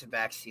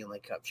 back-to-back Stanley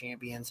Cup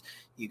champions.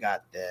 You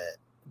got the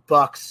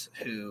Bucks,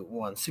 who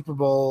won Super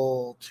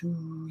Bowl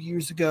 2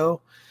 years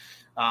ago.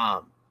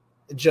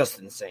 Just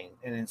insane.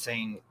 An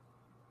insane,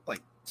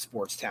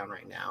 sports town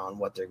right now and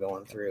what they're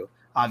going through.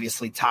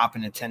 Obviously, top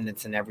in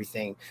attendance and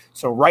everything.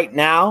 So right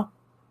now,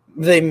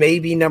 they may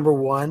be number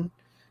 1,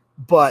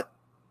 but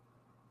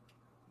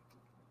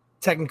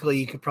technically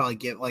you could probably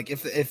get,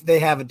 if they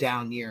have a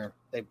down year,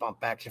 they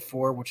bump back to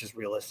 4, which is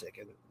realistic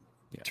in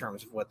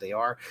terms of what they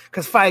are.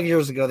 Because 5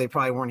 years ago, they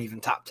probably weren't even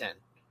top 10.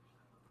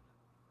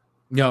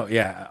 No,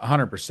 yeah,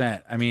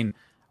 100%. I mean,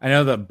 I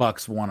know the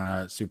Bucks won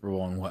a Super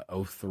Bowl in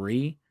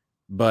 2003,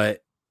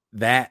 but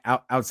that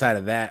outside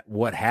of that,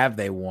 what have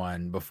they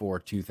won before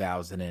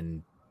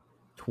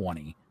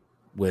 2020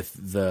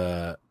 with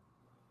the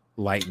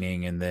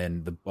Lightning and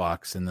then the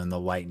Bucks and then the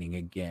Lightning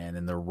again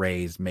and the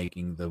Rays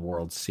making the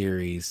World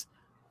Series?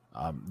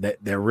 That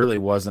there really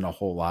wasn't a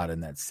whole lot in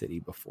that city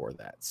before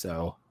that.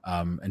 So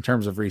in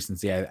terms of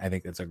recency, I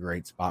think that's a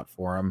great spot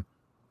for them.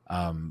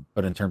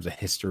 But in terms of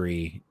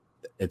history,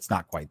 it's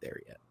not quite there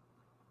yet.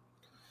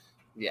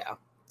 Yeah,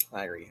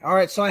 I agree. All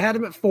right, so I had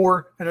him at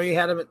 4. I know you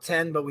had him at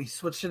 10, but we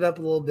switched it up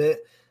a little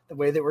bit, the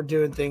way that we're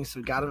doing things. So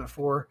we got him at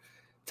 4.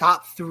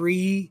 Top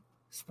 3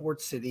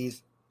 sports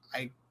cities.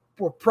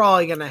 We're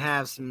probably going to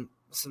have some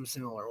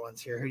similar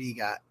ones here. Who do you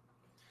got?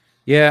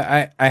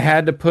 Yeah, I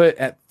had to put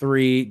at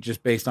 3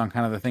 just based on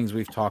kind of the things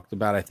we've talked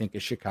about. I think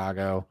is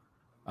Chicago.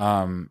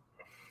 I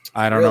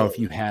don't know if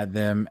you had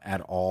them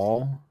at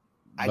all.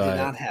 I did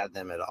not have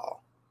them at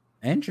all.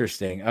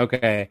 Interesting.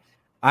 Okay.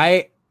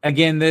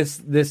 Again,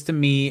 this to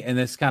me, and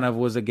this kind of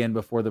was again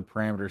before the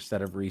parameter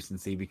set of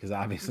recency, because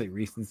obviously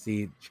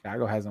recency,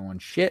 Chicago hasn't won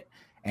shit.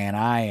 And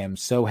I am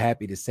so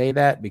happy to say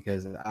that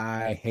because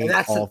I hate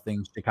all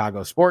things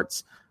Chicago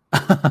sports.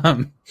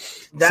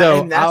 That's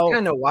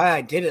kind of why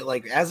I did it.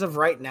 As of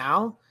right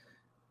now,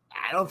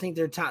 I don't think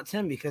they're top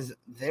 10 because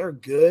they're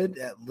good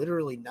at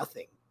literally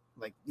nothing.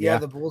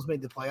 The Bulls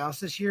made the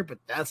playoffs this year, but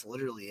that's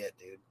literally it,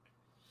 dude.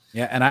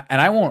 Yeah,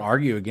 and I won't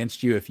argue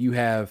against you if you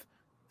have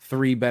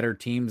 3 better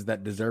teams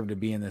that deserve to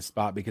be in this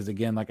spot, because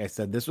again, like I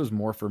said, this was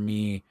more for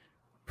me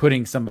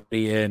putting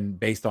somebody in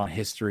based on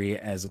history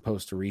as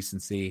opposed to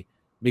recency,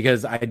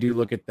 because I do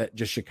look at that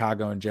just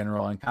Chicago in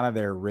general and kind of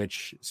their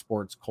rich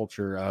sports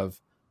culture of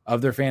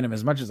their fandom.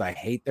 As much as I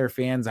hate their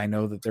fans, I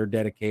know that they're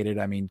dedicated.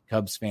 I mean,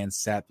 Cubs fans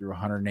sat through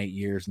 108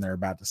 years and they're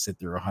about to sit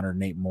through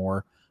 108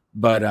 more,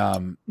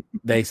 but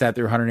they sat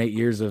through 108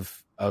 years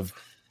of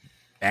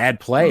bad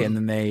play, and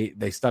then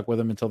they stuck with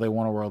them until they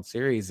won a World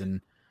Series,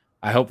 and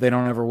I hope they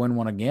don't ever win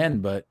one again.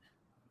 But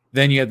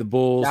then you had the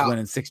Bulls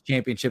winning 6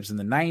 championships in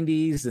the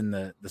 90s, and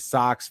the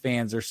Sox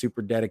fans are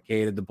super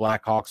dedicated. The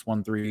Blackhawks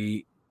won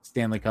 3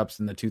 Stanley Cups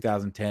in the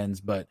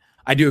 2010s, but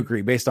I do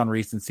agree, based on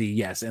recency,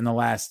 yes, in the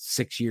last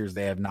 6 years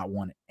they have not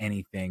won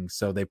anything,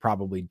 so they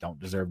probably don't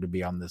deserve to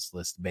be on this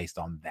list based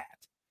on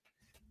that.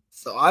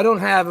 So I don't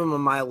have him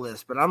on my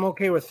list, but I'm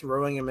okay with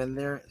throwing him in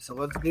there. So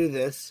let's do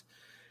this.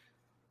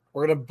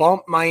 We're going to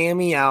bump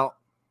Miami out.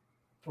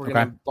 We're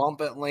going to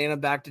bump Atlanta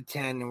back to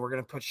 10, and we're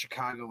going to put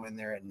Chicago in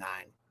there at 9.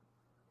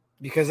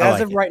 Because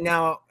as of right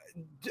now,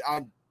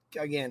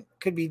 again,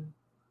 could be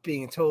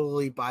being a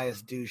totally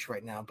biased douche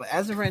right now, but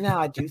as of right now,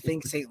 I do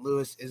think St.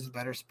 Louis is a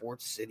better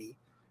sports city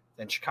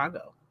than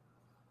Chicago.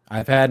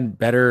 I've had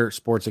better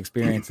sports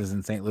experiences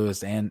in St. Louis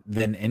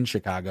than in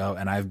Chicago,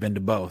 and I've been to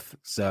both.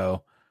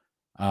 So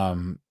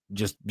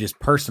just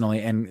personally,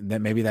 and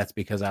that maybe that's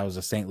because I was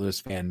a St. Louis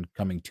fan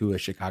coming to a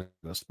Chicago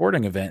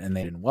sporting event and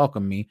they didn't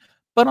welcome me.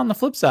 But on the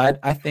flip side,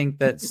 I think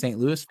that St.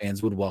 Louis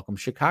fans would welcome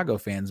Chicago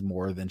fans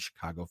more than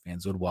Chicago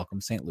fans would welcome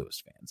St.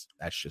 Louis fans.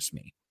 That's just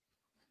me.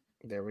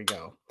 There we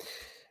go.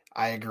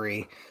 I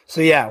agree.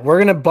 So, yeah, we're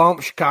going to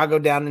bump Chicago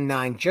down to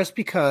 9 just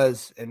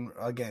because, and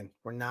again,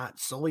 we're not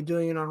solely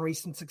doing it on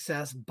recent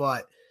success,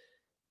 but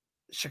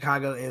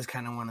Chicago is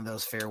kind of one of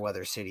those fair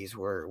weather cities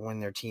where when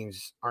their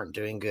teams aren't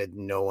doing good,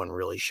 no one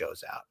really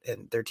shows out.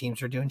 And their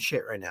teams are doing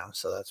shit right now.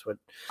 So that's where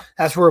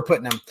we're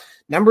putting them.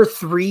 Number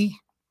 3,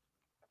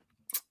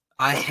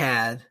 I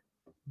had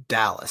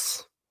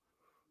Dallas.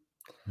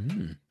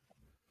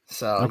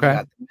 So you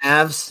got the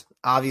Mavs,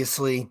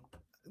 obviously.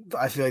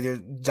 I feel like they're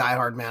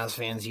diehard Mavs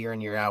fans year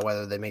in, year out,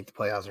 whether they make the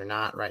playoffs or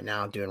not right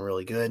now, doing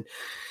really good.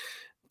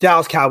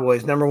 Dallas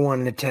Cowboys, number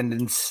one in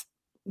attendance,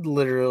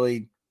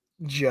 literally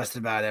just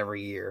about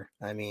every year.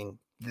 I mean,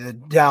 the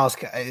Dallas,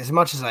 as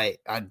much as I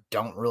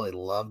don't really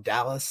love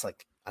Dallas,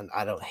 like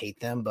I don't hate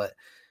them, but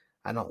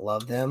I don't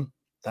love them.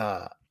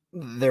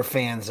 Their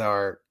fans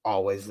are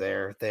always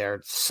there. They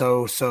are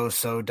so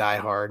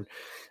diehard.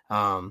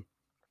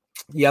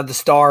 You have the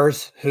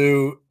Stars,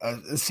 who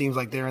it seems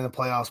like they're in the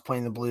playoffs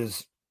playing the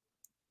Blues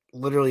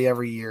literally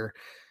every year.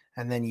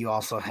 And then you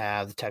also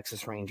have the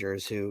Texas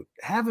Rangers, who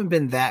haven't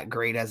been that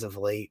great as of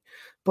late,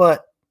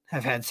 but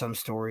have had some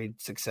storied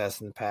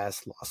success in the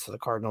past. Lost to the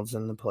Cardinals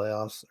in the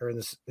playoffs or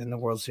in the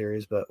World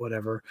Series, but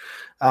whatever.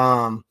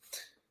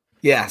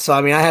 Yeah, so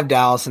I mean, I have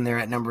Dallas in there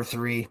at number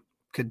 3.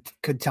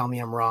 Could tell me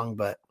I'm wrong,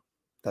 but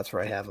that's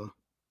where I have them.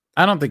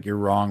 I don't think you're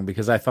wrong,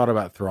 because I thought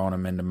about throwing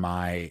them into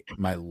my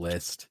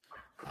list.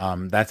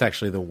 That's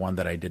actually the one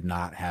that I did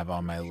not have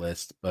on my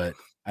list, but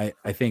I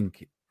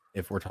think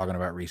if we're talking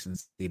about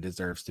recency,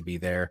 deserves to be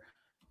there.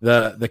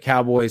 The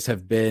Cowboys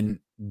have been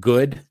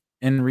good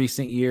in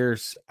recent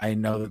years. I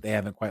know that they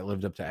haven't quite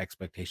lived up to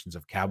expectations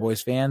of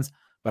Cowboys fans,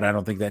 but I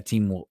don't think that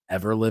team will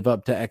ever live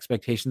up to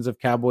expectations of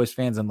Cowboys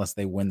fans unless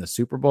they win the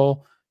Super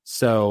Bowl.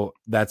 So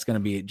that's going to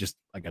be just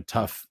like a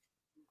tough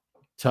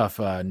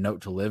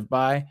note to live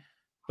by.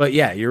 But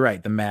yeah, you're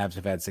right. The Mavs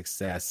have had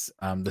success.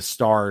 The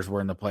Stars were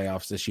in the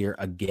playoffs this year.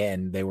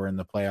 Again, they were in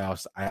the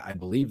playoffs, I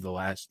believe, the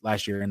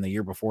last year and the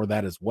year before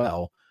that as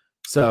well.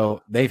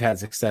 So they've had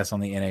success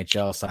on the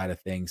NHL side of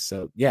things.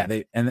 So yeah,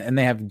 they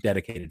have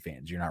dedicated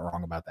fans. You're not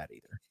wrong about that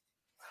either.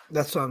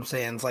 That's what I'm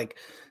saying. It's like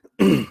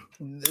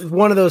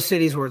one of those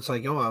cities where it's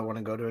like, oh, I want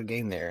to go to a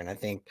game there. And I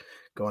think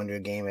going to a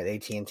game at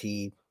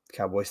AT&T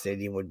Cowboy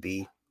Stadium would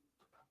be,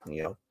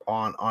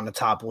 on the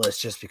top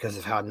list just because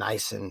of how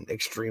nice and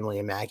extremely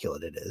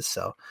immaculate it is.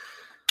 So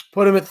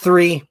put them at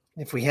 3.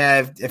 If we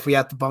have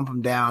to bump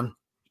them down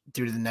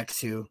due to the next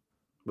 2,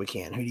 we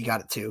can. Who do you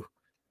got at 2?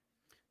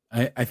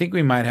 I think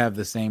we might have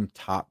the same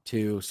top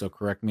 2. So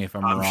correct me if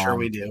I'm wrong. I'm sure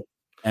we do.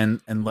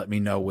 And let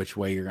me know which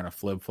way you're going to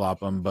flip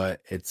flop them,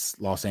 but it's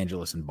Los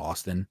Angeles and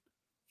Boston.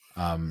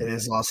 It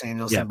is Los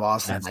Angeles and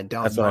Boston. I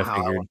don't know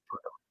how I would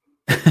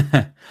put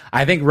them.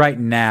 I think right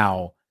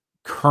now,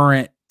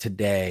 current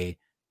today,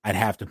 I'd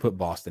have to put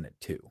Boston at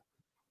 2.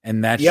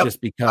 And that's just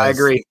because I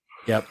agree.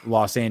 Yep.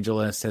 Los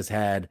Angeles has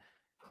had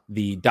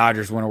the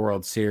Dodgers win a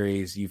World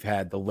Series. You've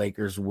had the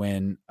Lakers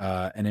win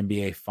an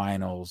NBA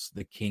Finals.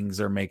 The Kings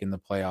are making the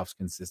playoffs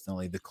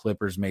consistently. The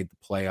Clippers made the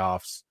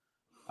playoffs.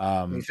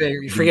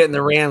 You're forgetting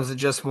the Rams that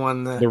just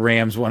won the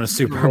Rams won a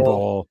Super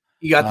Bowl.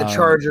 You got the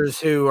Chargers,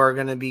 who are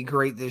going to be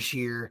great this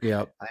year.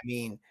 Yep. I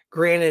mean,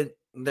 granted,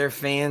 their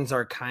fans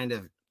are kind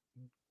of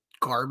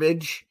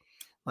garbage.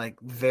 Like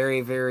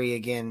very, very,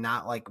 again,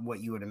 not like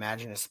what you would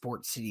imagine a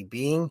sports city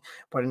being,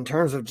 but in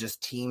terms of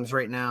just teams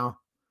right now,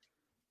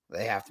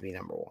 they have to be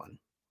number 1.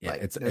 Yeah,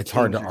 like, it's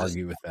hard to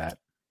argue with that.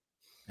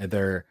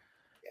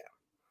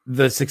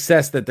 The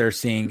success that they're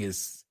seeing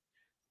is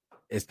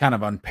kind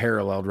of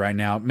unparalleled right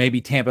now. Maybe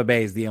Tampa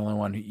Bay is the only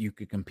one you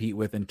could compete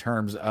with in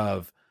terms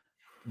of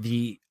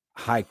the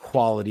high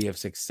quality of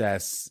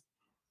success,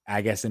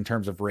 I guess, in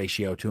terms of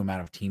ratio to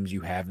amount of teams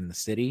you have in the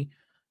city,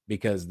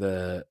 because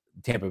the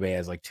Tampa Bay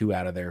has like 2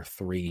 out of their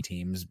 3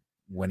 teams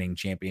winning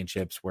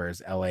championships,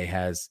 whereas LA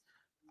has,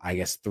 I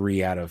guess,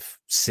 3 out of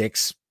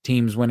 6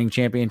 teams winning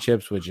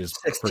championships, which is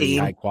 16. Pretty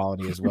high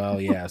quality as well.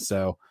 Yeah.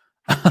 So,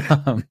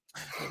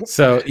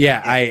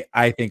 yeah,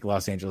 I think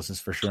Los Angeles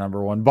is for sure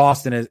number 1.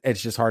 Boston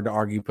it's just hard to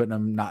argue putting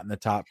them not in the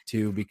top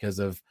 2 because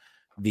of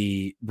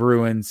the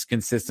Bruins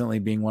consistently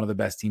being one of the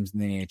best teams in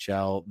the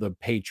NHL. The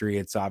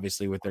Patriots,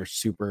 obviously, with their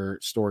super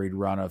storied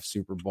run of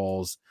Super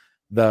Bowls.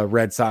 The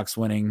Red Sox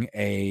winning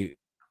a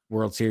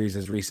World Series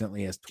as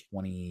recently as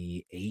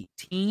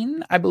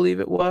 2018, I believe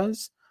it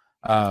was.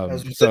 So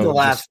the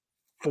last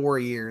 4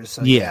 years.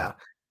 So yeah.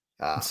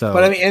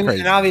 But I mean,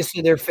 and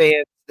obviously their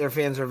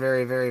fans are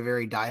very, very,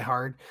 very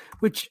diehard,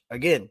 which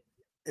again,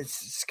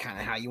 it's kind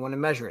of how you want to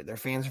measure it. Their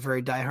fans are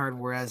very diehard,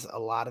 whereas a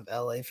lot of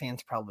LA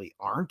fans probably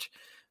aren't.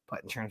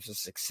 But in terms of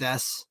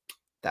success,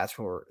 that's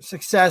where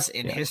success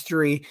in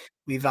history,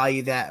 we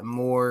value that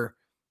more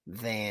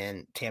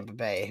than Tampa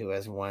Bay, who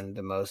has won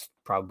the most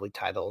probably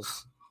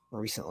titles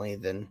recently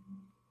than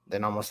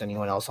almost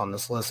anyone else on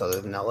this list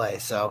other than LA.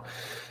 So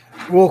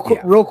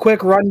real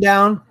quick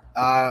rundown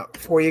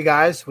for you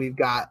guys. We've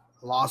got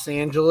Los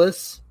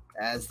Angeles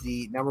as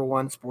the number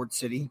 1 sports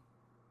city.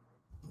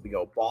 We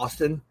go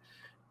Boston,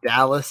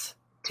 Dallas,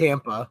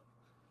 Tampa,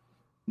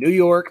 New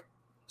York,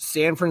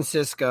 San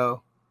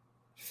Francisco,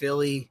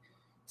 Philly,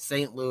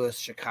 St. Louis,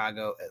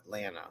 Chicago,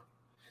 Atlanta.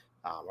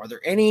 Are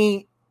there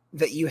any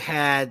that you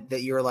had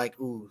that you were like,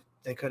 ooh,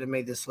 they could have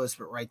made this list,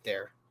 but right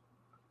there?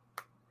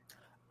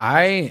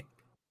 I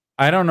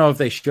don't know if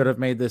they should have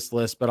made this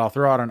list, but I'll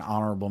throw out an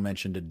honorable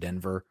mention to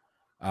Denver.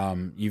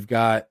 You've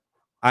got,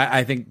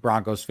 I think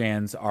Broncos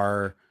fans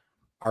are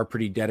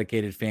pretty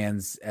dedicated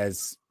fans,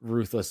 as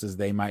ruthless as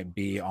they might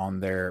be on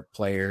their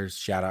players.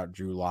 Shout out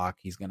Drew Lock.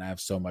 He's going to have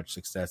so much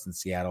success in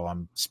Seattle.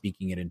 I'm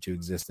speaking it into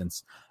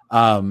existence.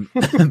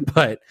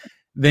 But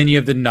then you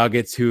have the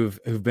Nuggets who've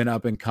been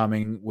up and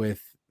coming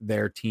with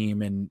their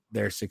team and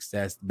their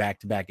success,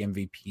 back-to-back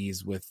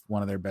MVPs with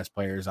one of their best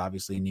players,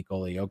 obviously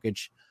Nikola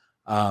Jokic.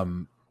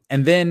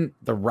 And then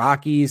the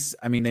Rockies,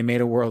 I mean, they made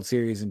a World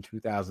Series in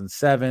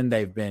 2007.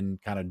 They've been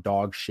kind of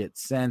dog shit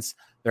since.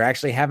 They're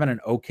actually having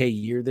an okay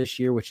year this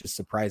year, which is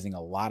surprising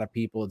a lot of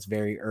people. It's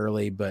very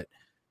early, but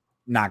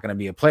not going to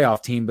be a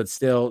playoff team, but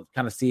still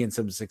kind of seeing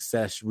some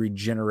success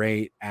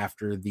regenerate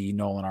after the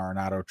Nolan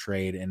Arenado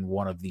trade and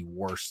one of the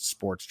worst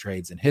sports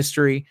trades in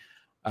history.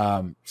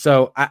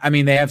 So, I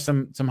mean, they have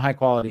some high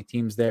quality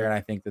teams there, and I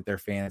think that their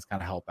fans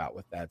kind of help out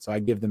with that. So I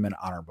give them an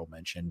honorable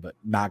mention, but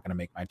not going to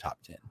make my top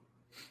 10.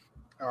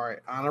 All right.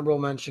 Honorable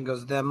mention goes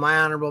to them. My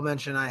honorable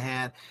mention I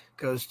had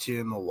goes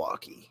to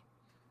Milwaukee.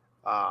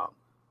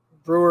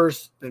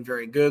 Brewers been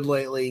very good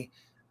lately.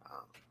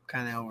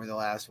 Kind of over the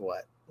last,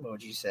 what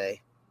would you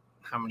say?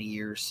 How many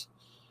years?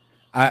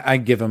 I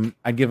give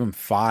them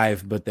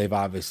 5, but they've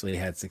obviously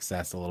had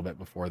success a little bit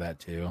before that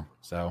too.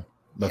 So,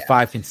 but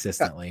 5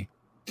 consistently.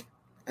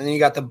 And then you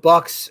got the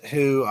Bucks,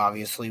 who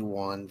obviously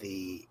won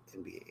the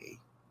NBA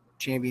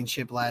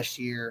championship last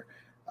year.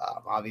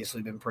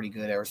 Obviously been pretty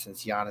good ever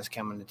since Giannis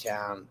coming to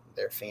town.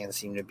 Their fans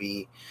seem to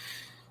be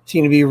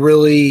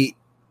really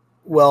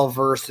well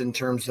versed in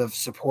terms of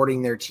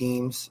supporting their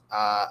teams,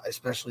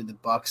 especially the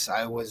Bucks.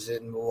 I was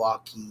in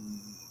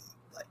Milwaukee,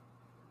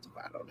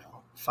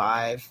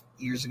 5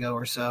 years ago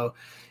or so,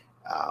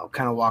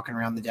 kind of walking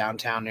around the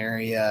downtown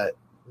area,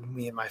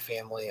 me and my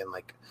family, and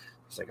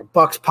it's like a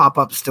Bucks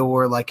pop-up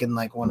store, in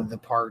one of the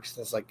parks.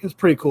 It was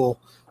pretty cool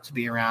to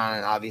be around,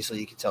 and obviously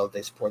you could tell that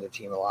they support their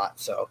team a lot.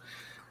 So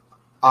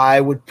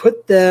I would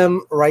put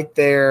them right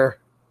there,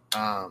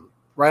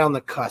 right on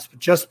the cusp,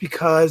 just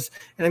because,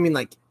 and I mean,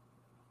 they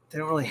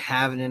don't really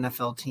have an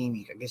NFL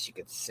team. I guess you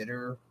could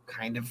consider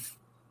kind of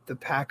the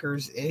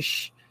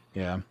Packers-ish.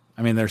 Yeah.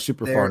 I mean, they're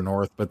far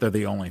north, but they're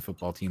the only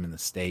football team in the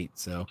state.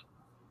 So,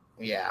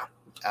 yeah.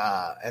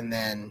 And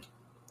then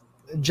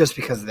just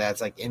because of that,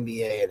 it's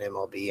NBA and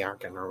MLB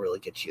aren't going to really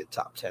get you the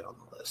top 10 on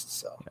the list.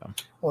 So, yeah.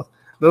 Well,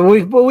 but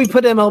we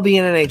put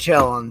MLB and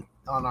NHL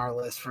on our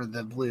list for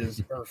the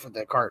Blues or for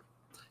the Cart.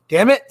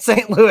 Damn it,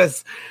 St.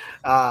 Louis.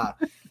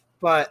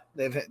 But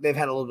they've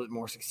had a little bit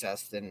more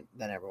success than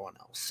everyone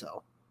else.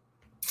 So,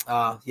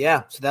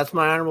 yeah. So that's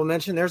my honorable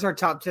mention. There's our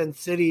top 10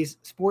 cities,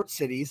 sports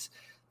cities.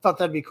 Thought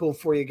that'd be cool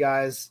for you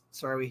guys.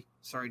 Sorry,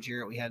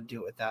 Jarrett, we had to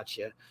do it without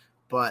you,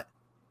 but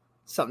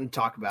something to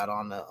talk about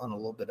on a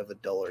little bit of a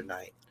duller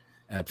night.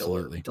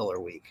 Absolutely. Duller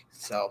week.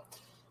 So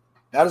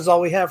that is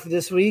all we have for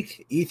this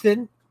week.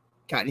 Ethan,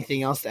 got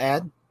anything else to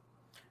add?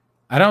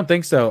 I don't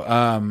think so.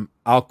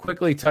 I'll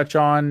quickly touch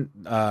on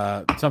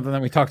something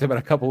that we talked about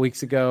a couple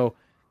weeks ago.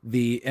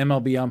 The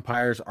MLB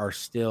umpires are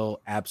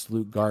still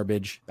absolute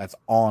garbage. That's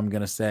all I'm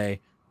going to say.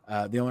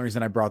 The only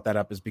reason I brought that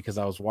up is because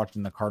I was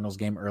watching the Cardinals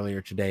game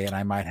earlier today, and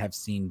I might have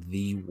seen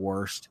the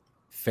worst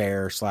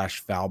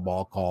fair/foul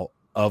ball call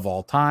of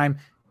all time.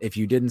 If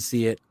you didn't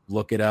see it,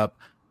 look it up.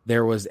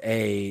 There was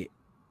a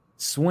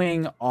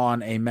swing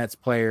on a Mets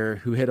player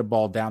who hit a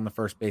ball down the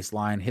first base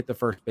line, hit the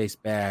first base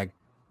bag.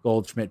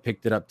 Goldschmidt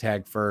picked it up,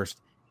 tagged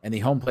first, and the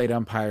home plate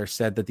umpire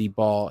said that the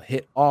ball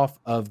hit off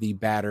of the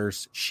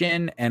batter's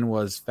shin and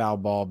was foul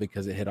ball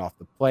because it hit off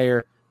the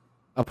player.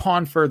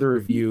 Upon further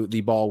review,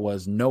 the ball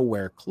was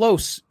nowhere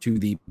close to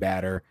the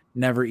batter,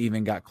 never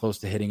even got close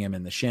to hitting him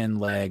in the shin,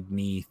 leg,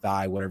 knee,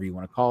 thigh, whatever you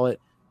want to call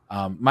it.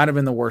 Might have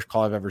been the worst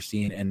call I've ever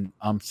seen, and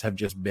umps have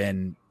just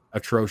been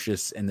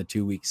atrocious in the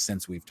 2 weeks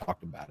since we've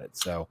talked about it.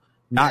 So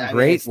not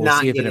great. We'll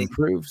see if it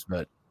improves,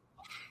 but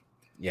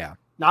yeah.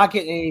 Not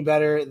getting any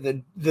better.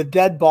 The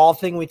dead ball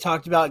thing we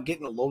talked about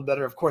getting a little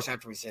better. Of course,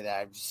 after we say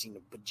that, I've just seen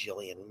a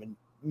bajillion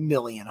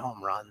million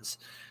home runs.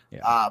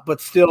 Yeah.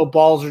 But still,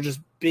 balls are just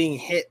being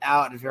hit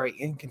out at a very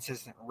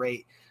inconsistent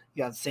rate.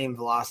 You got the same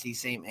velocity,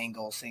 same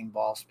angle, same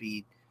ball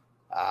speed,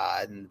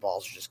 and the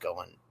balls are just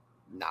going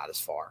not as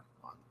far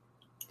on,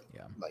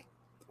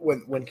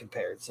 when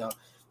compared. So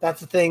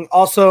that's the thing.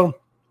 Also,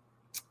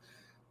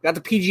 got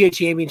the PGA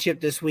Championship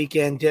this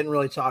weekend. Didn't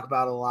really talk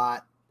about it a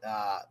lot.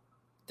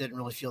 Didn't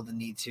really feel the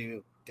need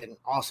to.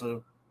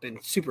 Been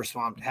super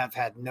swamped. Have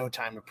had no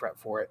time to prep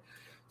for it.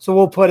 So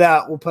we'll put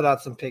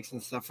out some pics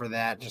and stuff for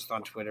that just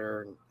on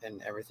Twitter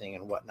and everything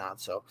and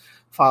whatnot. So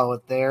follow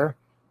it there.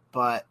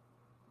 But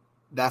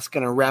that's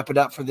going to wrap it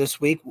up for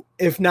this week.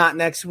 If not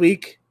next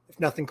week, if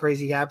nothing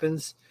crazy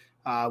happens,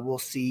 we'll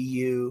see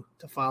you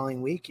the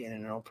following week,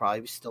 and it'll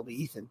probably still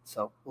be Ethan.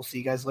 So we'll see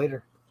you guys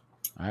later.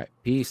 All right.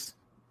 Peace.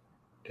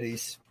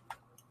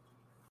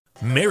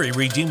 Mary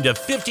redeemed a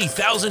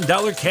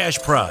 $50,000 cash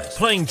prize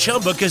playing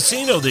Chumba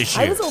Casino this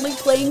year. I was only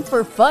playing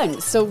for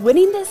fun, so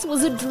winning this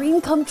was a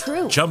dream come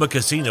true. Chumba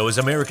Casino is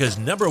America's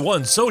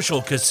 #1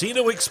 social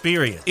casino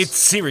experience. It's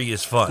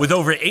serious fun. With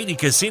over 80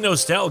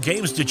 casino-style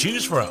games to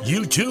choose from,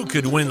 you too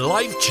could win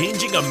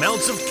life-changing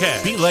amounts of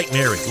cash. Be like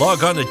Mary.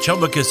 Log on to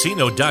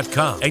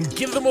ChumbaCasino.com and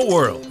give them a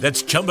whirl.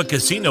 That's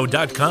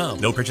ChumbaCasino.com.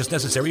 No purchase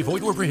necessary.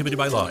 Void or prohibited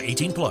by law.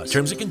 18+.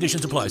 Terms and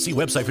conditions apply. See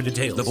website for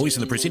details. The voice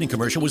in the preceding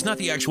commercial was not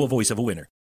the actual voice of a winner.